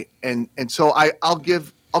way. And so I'll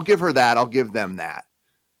give her that. I'll give them that.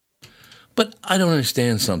 But I don't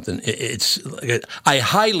understand something. I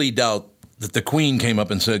highly doubt that the Queen came up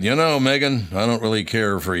and said, Meghan, I don't really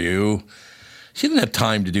care for you. She didn't have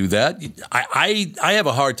time to do that. I have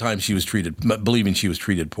a hard time believing she was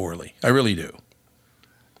treated poorly. I really do.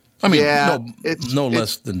 I mean, no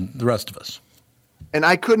less than the rest of us. And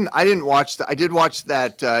I didn't watch I did watch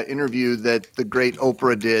that interview that the great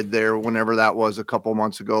Oprah did there whenever that was a couple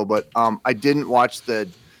months ago. But I didn't watch the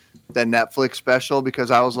Netflix special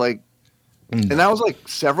because I was like, and that was like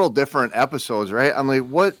several different episodes, right? I'm like,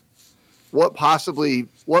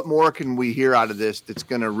 what more can we hear out of this that's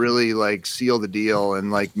going to really like seal the deal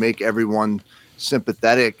and like make everyone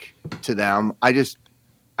sympathetic to them? I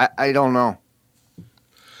don't know.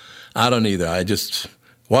 I don't either.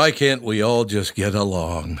 Why can't we all just get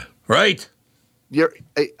along? Right?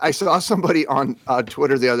 I saw somebody on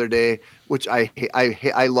Twitter the other day, which I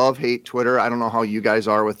love, hate Twitter. I don't know how you guys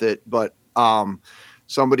are with it, but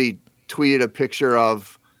somebody tweeted a picture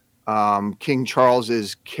of King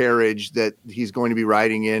Charles's carriage that he's going to be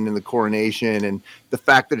riding in the coronation, and the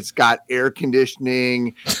fact that it's got air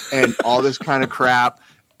conditioning and all this kind of crap.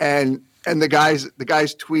 And the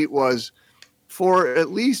guy's tweet was, for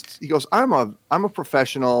at least, he goes, I'm a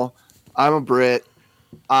professional. I'm a Brit.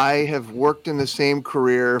 I have worked in the same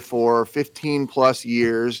career for 15 plus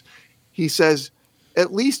years. He says,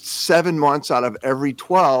 at least 7 months out of every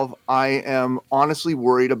 12, I am honestly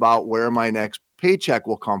worried about where my next paycheck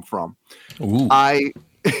will come from. Ooh. And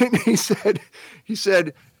he said,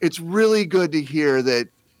 it's really good to hear that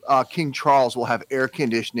King Charles will have air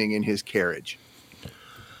conditioning in his carriage.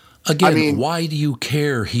 Again, why do you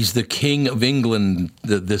care? He's the King of England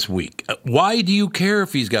this week. Why do you care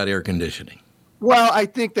if he's got air conditioning? Well, I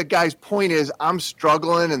think the guy's point is I'm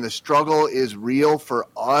struggling, and the struggle is real for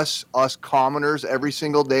us commoners every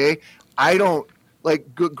single day. I don't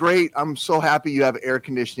great. I'm so happy you have air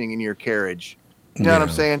conditioning in your carriage. You know what I'm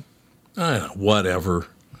saying? Whatever.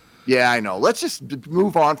 Yeah, I know. Let's just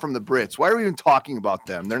move on from the Brits. Why are we even talking about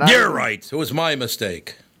them? They're not. You're right. It was my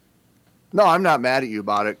mistake. No, I'm not mad at you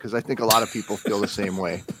about it because I think a lot of people feel the same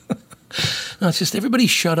way. No, it's just everybody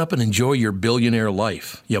shut up and enjoy your billionaire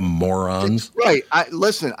life, you morons. Right.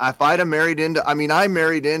 Listen, if I'd have married into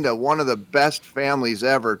one of the best families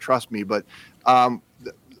ever, trust me, but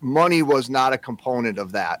money was not a component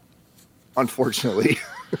of that, unfortunately.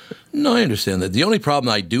 No, I understand that. The only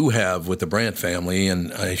problem I do have with the Brandt family,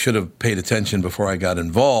 and I should have paid attention before I got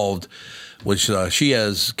involved, was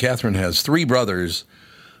Catherine has 3 brothers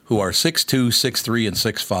who are 6'2", 6'3", and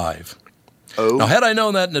 6'5". Oh. Now, had I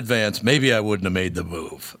known that in advance, maybe I wouldn't have made the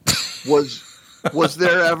move. Was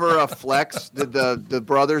there ever a flex? Did the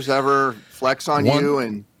brothers ever flex on you?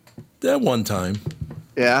 And that one time.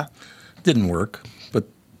 Yeah. Didn't work, but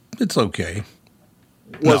it's okay.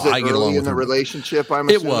 Was it early in the relationship? I'm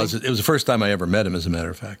assuming? It was. It was the first time I ever met him, as a matter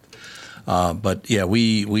of fact. But yeah,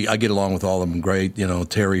 I get along with all of them great.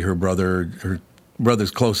 Terry, her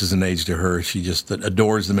brother's closest in age to her. She just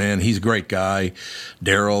adores the man. He's a great guy.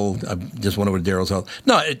 Daryl, I just went over to Daryl's house.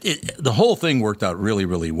 No, the whole thing worked out really,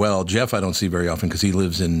 really well. Jeff I don't see very often because he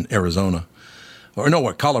lives in Arizona.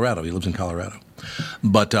 Colorado. He lives in Colorado.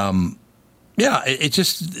 But, yeah, it's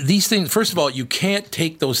just these things. First of all, you can't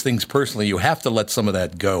take those things personally. You have to let some of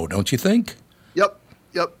that go, don't you think? Yep,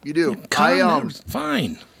 you do.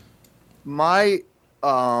 Fine. My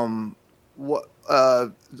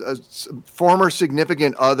former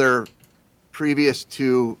significant other previous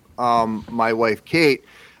to my wife Kate,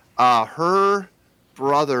 her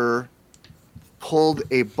brother pulled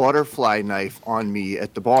a butterfly knife on me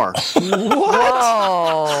at the bar. Whoa.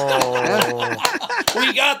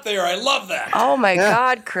 We got there. I love that. Oh, my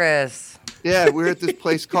God, Chris. Yeah, we were at this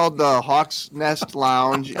place called the Hawk's Nest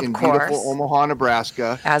Lounge in beautiful Omaha,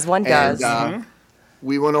 Nebraska. As one does. And,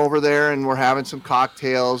 we went over there and we're having some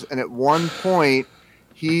cocktails. And at one point,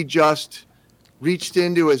 he just reached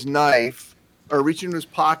into his knife or reached into his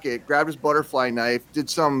pocket, grabbed his butterfly knife, did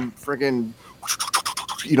some friggin',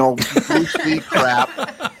 Bruce Lee crap,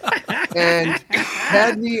 and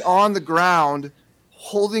had me on the ground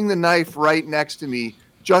holding the knife right next to me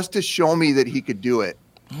just to show me that he could do it.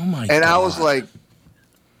 Oh my God. And I was like,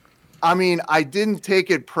 I didn't take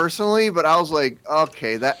it personally, but I was like,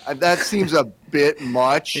 okay, that seems a bit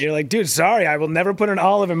much. You're like, dude, sorry, I will never put an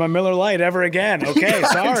olive in my Miller Lite ever again. Okay,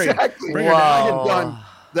 sorry. Exactly. Wow.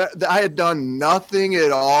 I had done nothing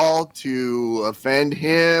at all to offend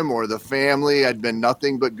him or the family. I'd been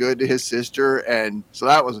nothing but good to his sister, and so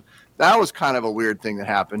that was kind of a weird thing that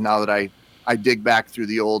happened. Now that I dig back through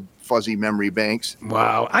the old fuzzy memory banks.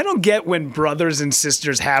 Wow. I don't get when brothers and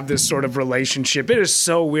sisters have this sort of relationship. It is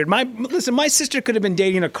so weird. My sister could have been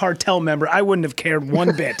dating a cartel member. I wouldn't have cared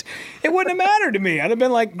one bit. It wouldn't have mattered to me. I'd have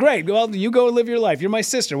been like, great, well, you go live your life. You're my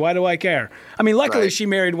sister. Why do I care? Luckily she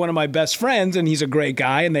married one of my best friends, and he's a great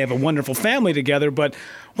guy, and they have a wonderful family together, but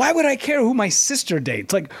why would I care who my sister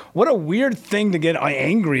dates? Like, what a weird thing to get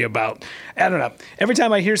angry about. I don't know. Every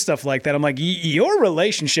time I hear stuff like that, I'm like, your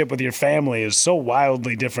relationship with your family is so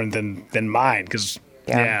wildly different than mine. Because,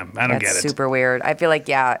 I don't get it. That's super weird. I feel like,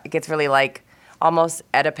 it gets really like almost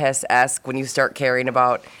Oedipus-esque when you start caring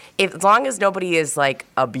about, as long as nobody is like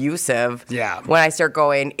abusive. Yeah. When I start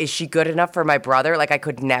going, is she good enough for my brother? Like, I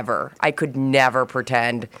could never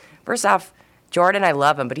pretend. First off, Jordan, I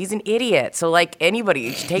love him, but he's an idiot. So, like,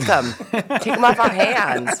 anybody, take him. Take him off our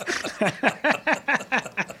hands.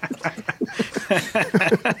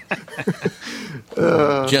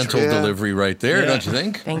 Gentle delivery right there, don't you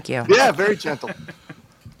think? Thank you. Yeah, very gentle.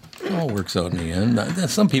 It all works out in the end.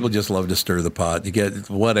 Some people just love to stir the pot. You get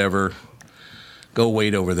whatever. Go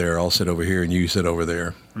wait over there. I'll sit over here, and you sit over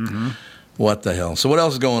there. Mm-hmm. What the hell? So what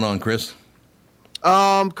else is going on, Chris?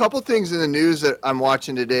 Couple things in the news that I'm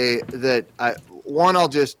watching today that I'll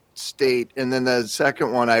just state, and then the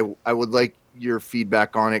second one I would like your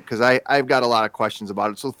feedback on it because I've got a lot of questions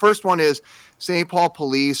about it. So the first one is St. Paul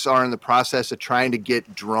police are in the process of trying to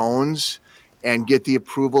get drones and get the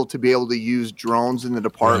approval to be able to use drones in the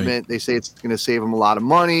department. Right. They say it's going to save them a lot of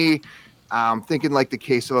money. Thinking like the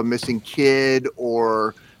case of a missing kid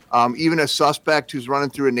or even a suspect who's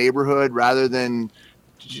running through a neighborhood rather than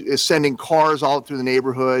sending cars all through the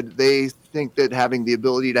neighborhood. They think that having the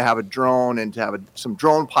ability to have a drone and to have some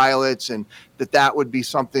drone pilots and that would be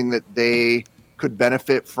something that they could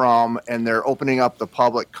benefit from. And they're opening up the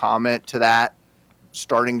public comment to that,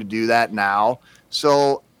 starting to do that now.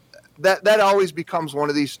 So that always becomes one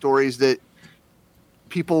of these stories that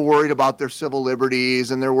people worried about their civil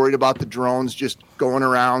liberties and they're worried about the drones just going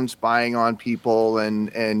around spying on people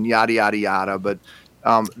and yada, yada, yada. But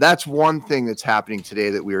that's one thing that's happening today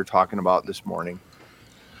that we were talking about this morning.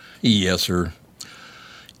 Yes, sir.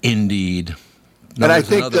 Indeed. No, and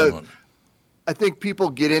I think people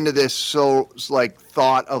get into this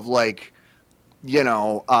thought of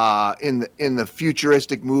in the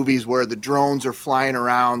futuristic movies where the drones are flying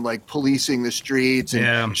around like policing the streets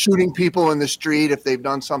and shooting people in the street if they've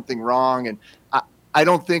done something wrong. And I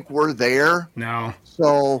don't think we're there. No.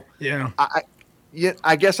 So I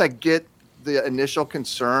guess I get the initial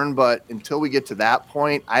concern, but until we get to that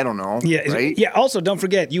point, I don't know. Yeah. Right? Yeah. Also, don't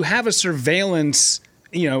forget, you have a surveillance,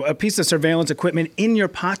 a piece of surveillance equipment in your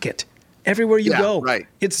pocket everywhere you go. Right.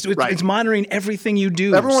 It's monitoring everything you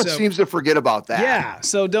do. Everyone seems to forget about that. Yeah.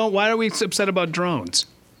 So why are we upset about drones?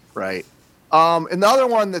 Right. And the other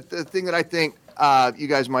one, the thing that I think you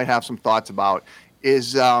guys might have some thoughts about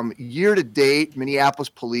is year to date, Minneapolis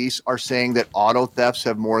police are saying that auto thefts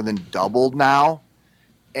have more than doubled now.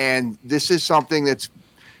 And this is something that's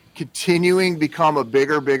continuing to become a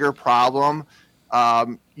bigger problem.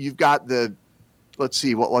 You've got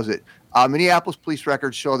what was it? Minneapolis police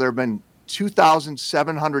records show there have been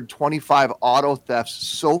 2,725 auto thefts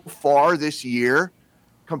so far this year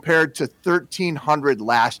compared to 1,300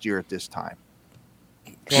 last year at this time.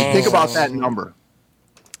 Think about that number.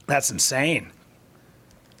 That's insane.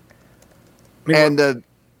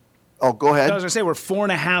 Go ahead. I was going to say we're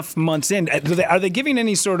 4.5 months in. Are they giving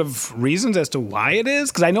any sort of reasons as to why it is?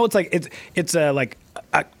 Because I know it's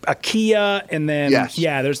a Kia, and then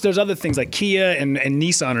there's other things like Kia and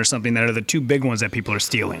Nissan or something that are the two big ones that people are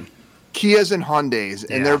stealing. Kias and Hyundais,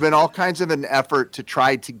 and there have been all kinds of an effort to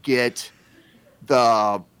try to get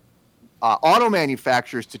the auto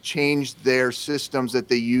manufacturers to change their systems that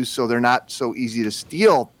they use so they're not so easy to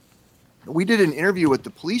steal. We did an interview with the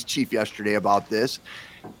police chief yesterday about this.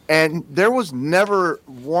 And there was never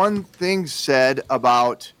one thing said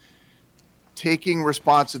about taking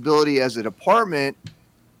responsibility as a department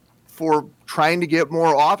for trying to get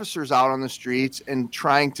more officers out on the streets and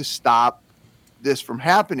trying to stop this from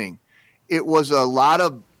happening. it was a lot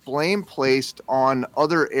of blame placed on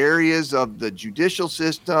other areas of the judicial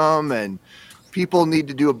system, and people need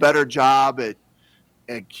to do a better job at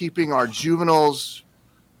keeping our juveniles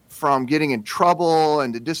from getting in trouble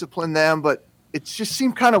and to discipline them. But it just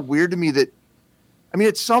seemed kind of weird to me that, I mean,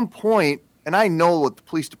 at some point, and I know that the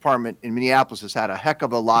police department in Minneapolis has had a heck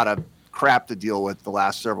of a lot of crap to deal with the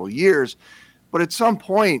last several years, but at some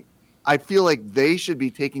point, I feel like they should be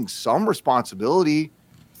taking some responsibility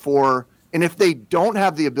for, and if they don't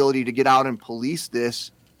have the ability to get out and police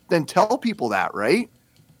this, then tell people that, right?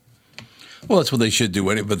 Well, that's what they should do.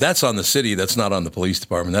 But that's on the city. That's not on the police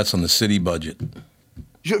department. That's on the city budget.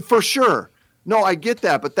 For sure. No, I get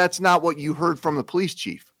that, but that's not what you heard from the police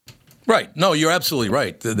chief. Right. No, you're absolutely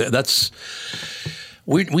right.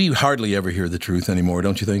 We hardly ever hear the truth anymore,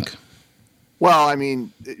 don't you think? Well, I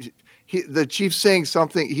mean, the chief's saying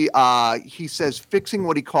something. He says fixing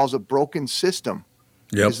what he calls a broken system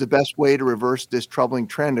is the best way to reverse this troubling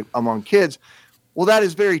trend among kids. Well, that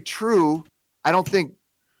is very true. I don't think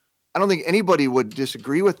anybody would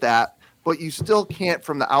disagree with that, but you still can't,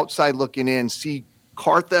 from the outside looking in, see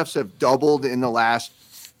car thefts have doubled in the last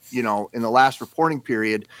reporting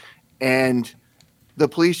period. And the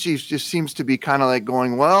police chief just seems to be kind of like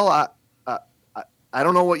going, well, I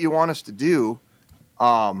don't know what you want us to do.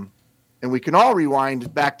 And we can all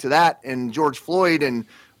rewind back to that and George Floyd, and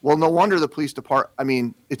well, no wonder the police department, I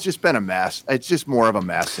mean, it's just been a mess. It's just more of a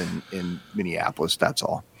mess in Minneapolis. That's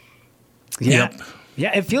all. Yeah. Yep.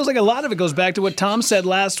 Yeah, it feels like a lot of it goes back to what Tom said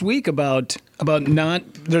last week about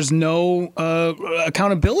there's no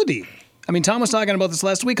accountability. I mean, Tom was talking about this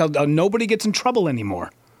last week, how nobody gets in trouble anymore.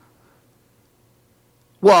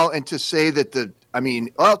 Well, and to say that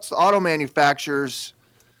it's the auto manufacturers,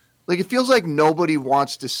 like it feels like nobody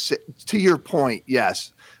wants to sit, to your point,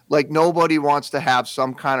 yes, like nobody wants to have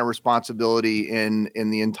some kind of responsibility in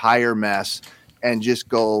the entire mess and just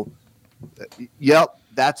go, yep,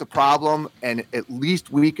 that's a problem, and at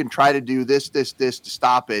least we can try to do this to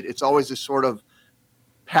stop it. It's always this sort of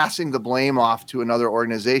passing the blame off to another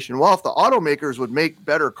organization. Well, if the automakers would make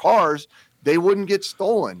better cars, they wouldn't get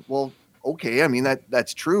stolen. Well, okay, I mean,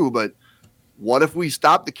 that's true, but what if we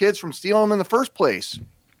stop the kids from stealing them in the first place?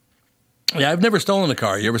 Yeah, I've never stolen a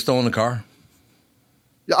car. You ever stolen a car?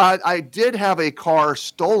 I did have a car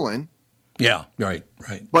stolen. Yeah, right.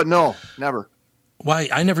 But no, never. Why?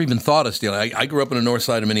 I never even thought of stealing. I grew up in the north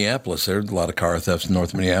side of Minneapolis. There's a lot of car thefts in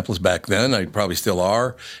North Minneapolis back then. I probably still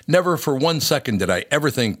are. Never for 1 second did I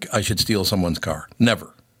ever think I should steal someone's car.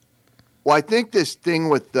 Never. Well, I think this thing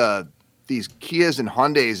with these Kias and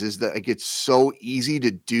Hyundais is that it gets so easy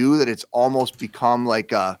to do that it's almost become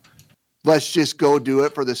like let's just go do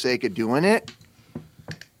it for the sake of doing it,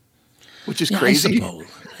 which is crazy. I suppose.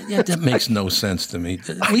 Yeah, that makes no sense to me.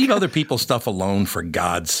 Leave other people's stuff alone, for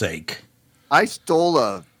God's sake. I stole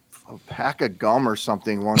a pack of gum or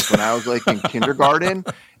something once when I was like in kindergarten,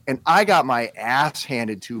 and I got my ass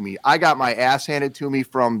handed to me. I got my ass handed to me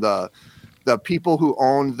from the people who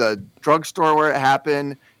owned the drugstore where it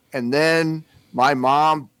happened, and then my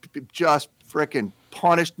mom just frickin'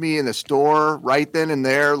 punished me in the store right then and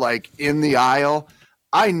there, like in the aisle.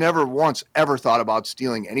 I never once ever thought about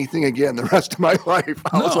stealing anything again the rest of my life.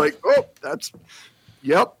 I was like, oh,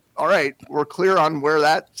 yep, all right, we're clear on where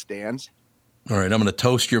that stands. All right, I'm going to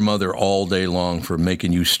toast your mother all day long for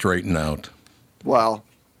making you straighten out. Well,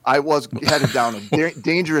 I was headed down a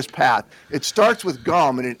dangerous path. It starts with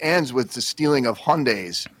gum and it ends with the stealing of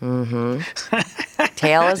Hyundais. Mm-hmm.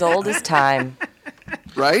 Tale as old as time.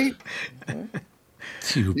 Right?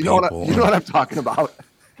 You know what I'm talking about.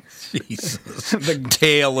 Jesus. The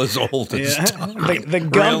tale as old as time.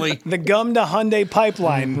 The gum to Hyundai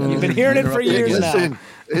pipeline. Mm-hmm. You've been hearing it for years now.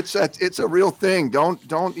 It's a real thing.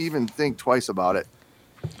 Don't even think twice about it.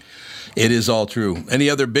 It is all true. Any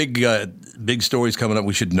other big stories coming up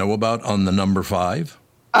we should know about on the number 5?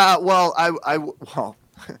 Well,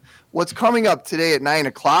 what's coming up today at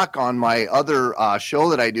 9:00 on my other show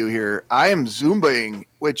that I do here? I am Zumbaing,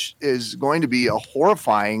 which is going to be a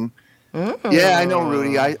horrifying. Yeah, I know,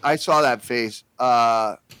 Rudy. I saw that face.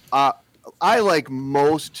 I like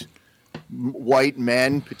most white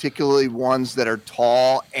men, particularly ones that are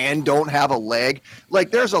tall and don't have a leg.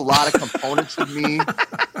 Like, there's a lot of components of me.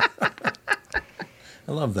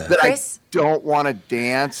 I love that. I don't want to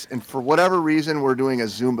dance, and for whatever reason, we're doing a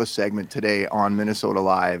Zumba segment today on Minnesota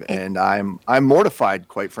Live, and I'm mortified,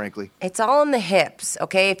 quite frankly. It's all in the hips,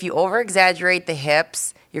 okay? If you over-exaggerate the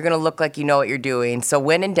hips, you're going to look like you know what you're doing. So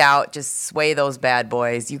when in doubt, just sway those bad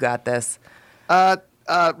boys. You got this.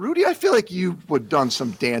 Rudy, I feel like you would have done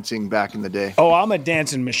some dancing back in the day. Oh, I'm a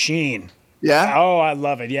dancing machine. Yeah. Oh, I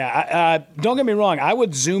love it. Yeah. Don't get me wrong. I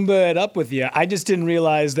would Zumba it up with you. I just didn't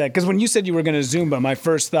realize that because when you said you were going to Zumba, my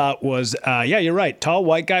first thought was, yeah, you're right. Tall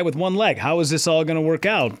white guy with one leg. How is this all going to work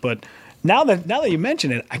out? But now that you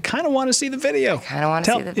mention it, I kind of want to see the video. Kind of want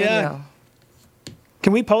to see the video. Yeah.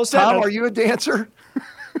 Can we post that? Tom, are you a dancer?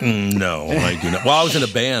 No, I do not. Well, I was in a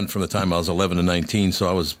band from the time I was 11 to 19, so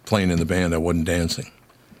I was playing in the band. I wasn't dancing.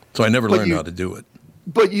 So I never learned how to do it.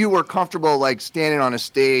 But you were comfortable, like, standing on a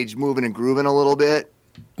stage, moving and grooving a little bit?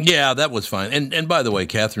 Yeah, that was fine. And by the way,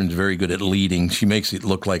 Catherine's very good at leading. She makes it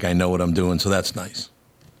look like I know what I'm doing, so that's nice.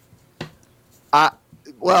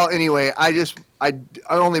 Well, anyway, I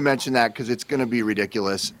only mention that because it's going to be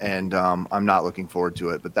ridiculous, and I'm not looking forward to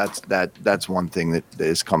it. But that's one thing that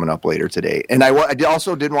is coming up later today. And I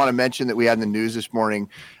also did want to mention that we had in the news this morning,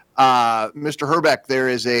 Mr. Herbeck. There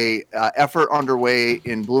is a effort underway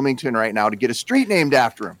in Bloomington right now to get a street named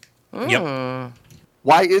after him. Yep.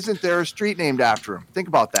 Why isn't there a street named after him? Think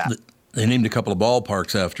about that. They named a couple of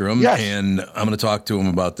ballparks after him, yes. And I'm going to talk to him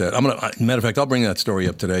about that. Matter of fact, I'll bring that story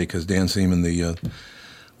up today because Dan Seaman,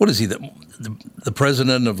 what is he, the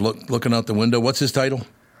president of Looking Out the Window? What's his title?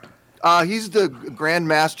 He's the Grand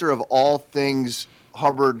Master of all things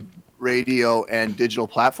Hubbard radio and digital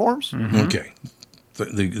platforms. Mm-hmm. Okay.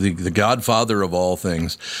 The godfather of all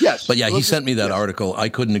things. Yes. But yeah, he sent me that article. I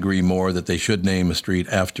couldn't agree more that they should name a street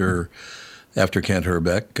after Kent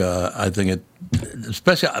Herbeck. I think it,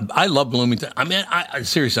 especially, I love Bloomington. I mean, I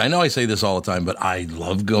seriously, I know I say this all the time, but I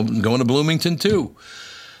love going to Bloomington too.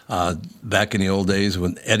 Back in the old days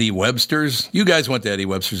when Eddie Webster's, you guys went to Eddie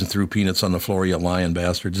Webster's and threw peanuts on the floor, you lying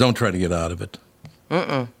bastards. Don't try to get out of it.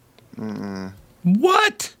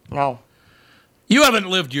 What? No. You haven't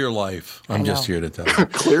lived your life. I'm just here to tell you.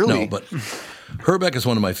 Clearly. No, but Herbeck is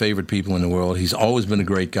one of my favorite people in the world. He's always been a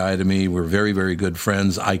great guy to me. We're very, very good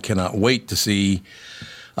friends. I cannot wait to see.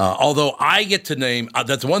 Although I get to name,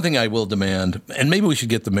 that's one thing I will demand, and maybe we should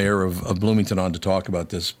get the mayor of Bloomington on to talk about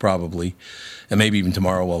this probably, and maybe even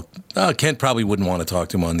tomorrow. Well, Kent probably wouldn't want to talk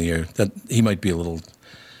to him on the air. That he might be a little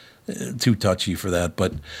too touchy for that.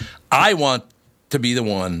 But I want to be the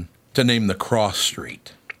one to name the cross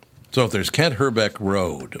street. So if there's Kent Herbeck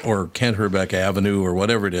Road or Kent Herbeck Avenue or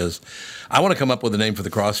whatever it is, I want to come up with a name for the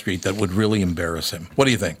cross street that would really embarrass him. What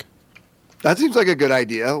do you think? That seems like a good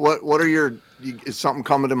idea. What are your? Is something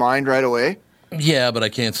coming to mind right away? Yeah, but I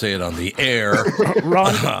can't say it on the air.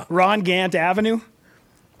 Ron Gant Avenue?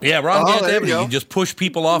 Yeah, Ron Gant Avenue. You just push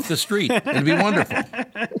people off the street. It'd be wonderful.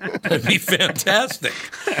 It'd be fantastic.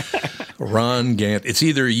 Ron Gant. It's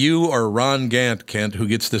either you or Ron Gant, Kent, who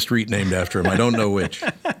gets the street named after him. I don't know which.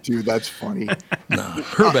 Dude, that's funny. No,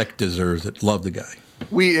 Herbeck deserves it. Love the guy.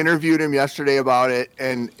 We interviewed him yesterday about it,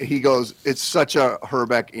 and he goes, it's such a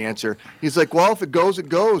Herbeck answer. He's like, well, if it goes, it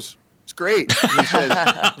goes. It's great. And he says,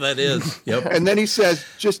 that is. Yep. And then he says,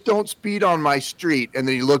 just don't speed on my street. And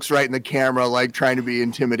then he looks right in the camera, like trying to be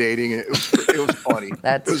intimidating. And it was funny.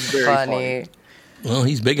 That's it was very funny. Well,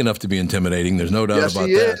 he's big enough to be intimidating. There's no doubt about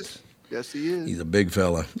that. Yes, he is. He's a big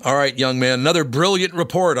fella. All right, young man. Another brilliant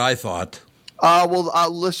report, I thought.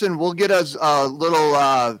 Listen, we'll get us a little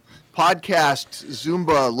podcast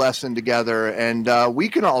Zumba lesson together, and we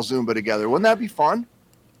can all Zumba together. Wouldn't that be fun?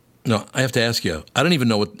 No, I have to ask you. I don't even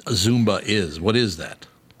know what Zumba is. What is that?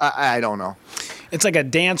 I don't know. It's like a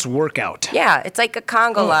dance workout. Yeah, it's like a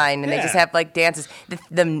conga line, and they just have like dances.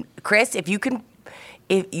 Chris, if you can,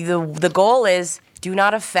 the goal is do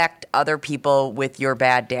not affect other people with your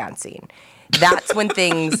bad dancing. That's when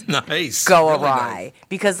things go awry. Nice.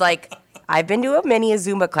 Because like I've been to many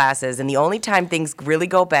Zumba classes, and the only time things really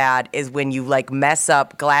go bad is when you like mess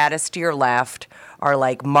up Gladys to your left or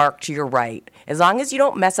like Mark to your right. As long as you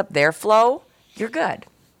don't mess up their flow, you're good.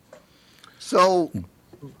 So,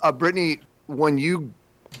 Brittany, when you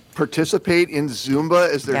participate in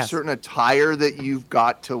Zumba, is there a certain attire that you've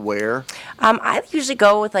got to wear? I usually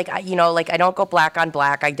go with I don't go black on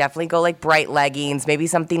black. I definitely go like bright leggings, maybe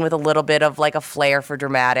something with a little bit of like a flair for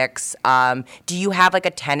dramatics. Do you have like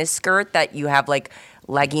a tennis skirt that you have like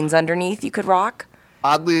leggings underneath you could rock?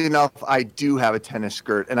 Oddly enough, I do have a tennis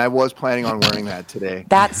skirt, and I was planning on wearing that today.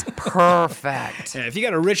 That's perfect. Yeah, if you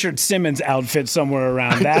got a Richard Simmons outfit somewhere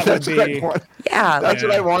around, that would be... That's what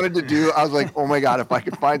I wanted to do. I was like, oh, my God, if I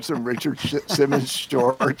could find some Richard Simmons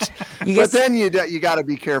shorts. But then you got to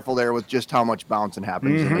be careful there with just how much bouncing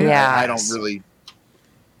happens. Mm-hmm. Yeah. I don't really...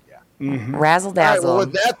 Yeah. Mm-hmm. Razzle-dazzle. All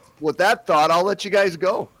right, well, with that thought, I'll let you guys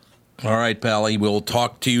go. All right, Pally. We'll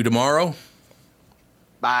talk to you tomorrow.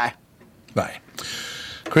 Bye. Bye.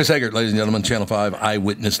 Chris Egert, ladies and gentlemen, Channel 5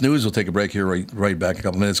 Eyewitness News. We'll take a break here right back in a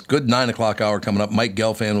couple minutes. Good 9 o'clock hour coming up. Mike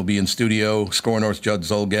Gelfand will be in studio. Score North Judd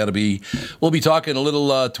Zolgadaby. We'll be talking a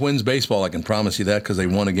little Twins baseball. I can promise you that because they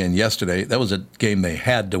won again yesterday. That was a game they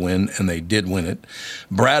had to win, and they did win it.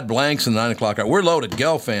 Brad Blanks in the 9 o'clock hour. We're loaded.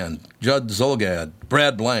 Gelfand, Judd Zolgad,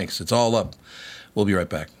 Brad Blanks. It's all up. We'll be right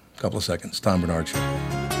back. A couple of seconds. Tom Barnard Show.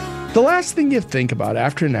 The last thing you think about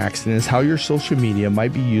after an accident is how your social media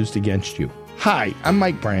might be used against you. Hi, I'm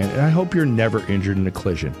Mike Bryant, and I hope you're never injured in a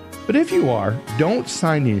collision. But if you are, don't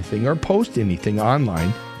sign anything or post anything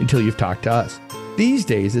online until you've talked to us. These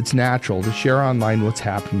days, it's natural to share online what's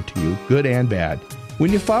happening to you, good and bad.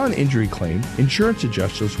 When you file an injury claim, insurance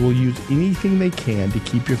adjusters will use anything they can to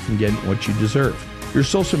keep you from getting what you deserve. Your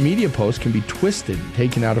social media posts can be twisted and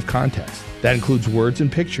taken out of context. That includes words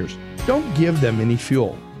and pictures. Don't give them any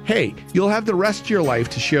fuel. Hey, you'll have the rest of your life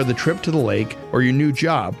to share the trip to the lake or your new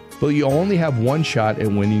job, but you only have one shot at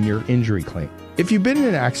winning your injury claim. If you've been in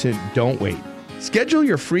an accident, don't wait. Schedule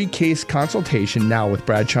your free case consultation now with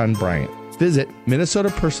Bradshaw and Bryant. Visit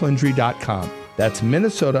MinnesotaPersonalInjury.com. That's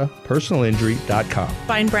MinnesotaPersonalInjury.com.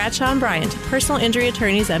 Find Bradshaw and Bryant, personal injury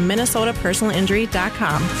attorneys at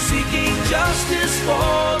MinnesotaPersonalInjury.com. Seeking justice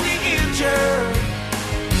for the injured.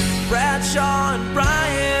 Bradshaw and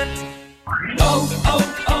Bryant.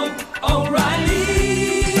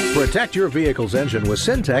 O'Reilly. Protect your vehicle's engine with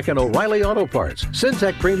Syntec and O'Reilly Auto Parts.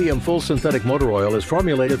 Syntec Premium Full Synthetic Motor Oil is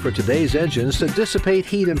formulated for today's engines to dissipate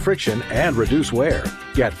heat and friction and reduce wear.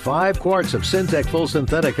 Get 5 quarts of Syntec Full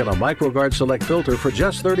Synthetic and a MicroGuard Select filter for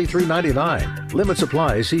just $33.99. Limit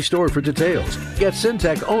supply. See store for details. Get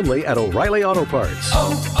Syntec only at O'Reilly Auto Parts.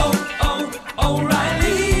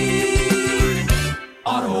 O'Reilly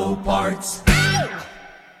Auto Parts.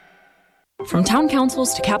 From town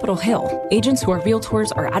councils to Capitol Hill, agents who are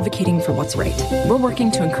realtors are advocating for what's right. We're working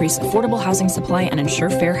to increase affordable housing supply and ensure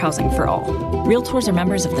fair housing for all. Realtors are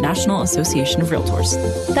members of the National Association of Realtors.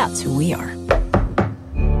 That's who we are.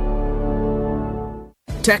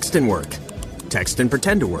 Text and work. Text and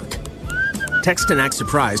pretend to work. Text and act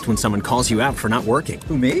surprised when someone calls you out for not working.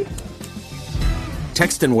 Who, me?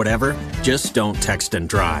 Text and whatever, just don't text and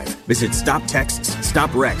drive. Visit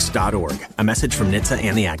StopTextsStopWrecks.org. A message from NHTSA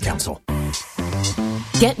and the Ad Council.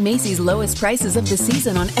 Get Macy's lowest prices of the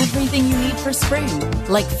season on everything you need for spring.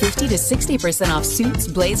 Like 50 to 60% off suits,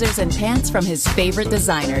 blazers, and pants from his favorite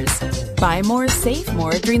designers. Buy more, save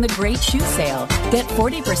more during the great shoe sale. Get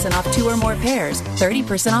 40% off 2 or more pairs,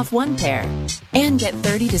 30% off 1 pair. And get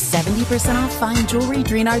 30 to 70% off fine jewelry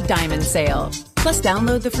during our diamond sale. Plus,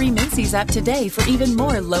 download the free Macy's app today for even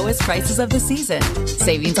more lowest prices of the season.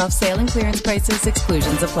 Savings off sale and clearance prices,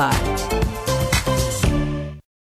 exclusions apply.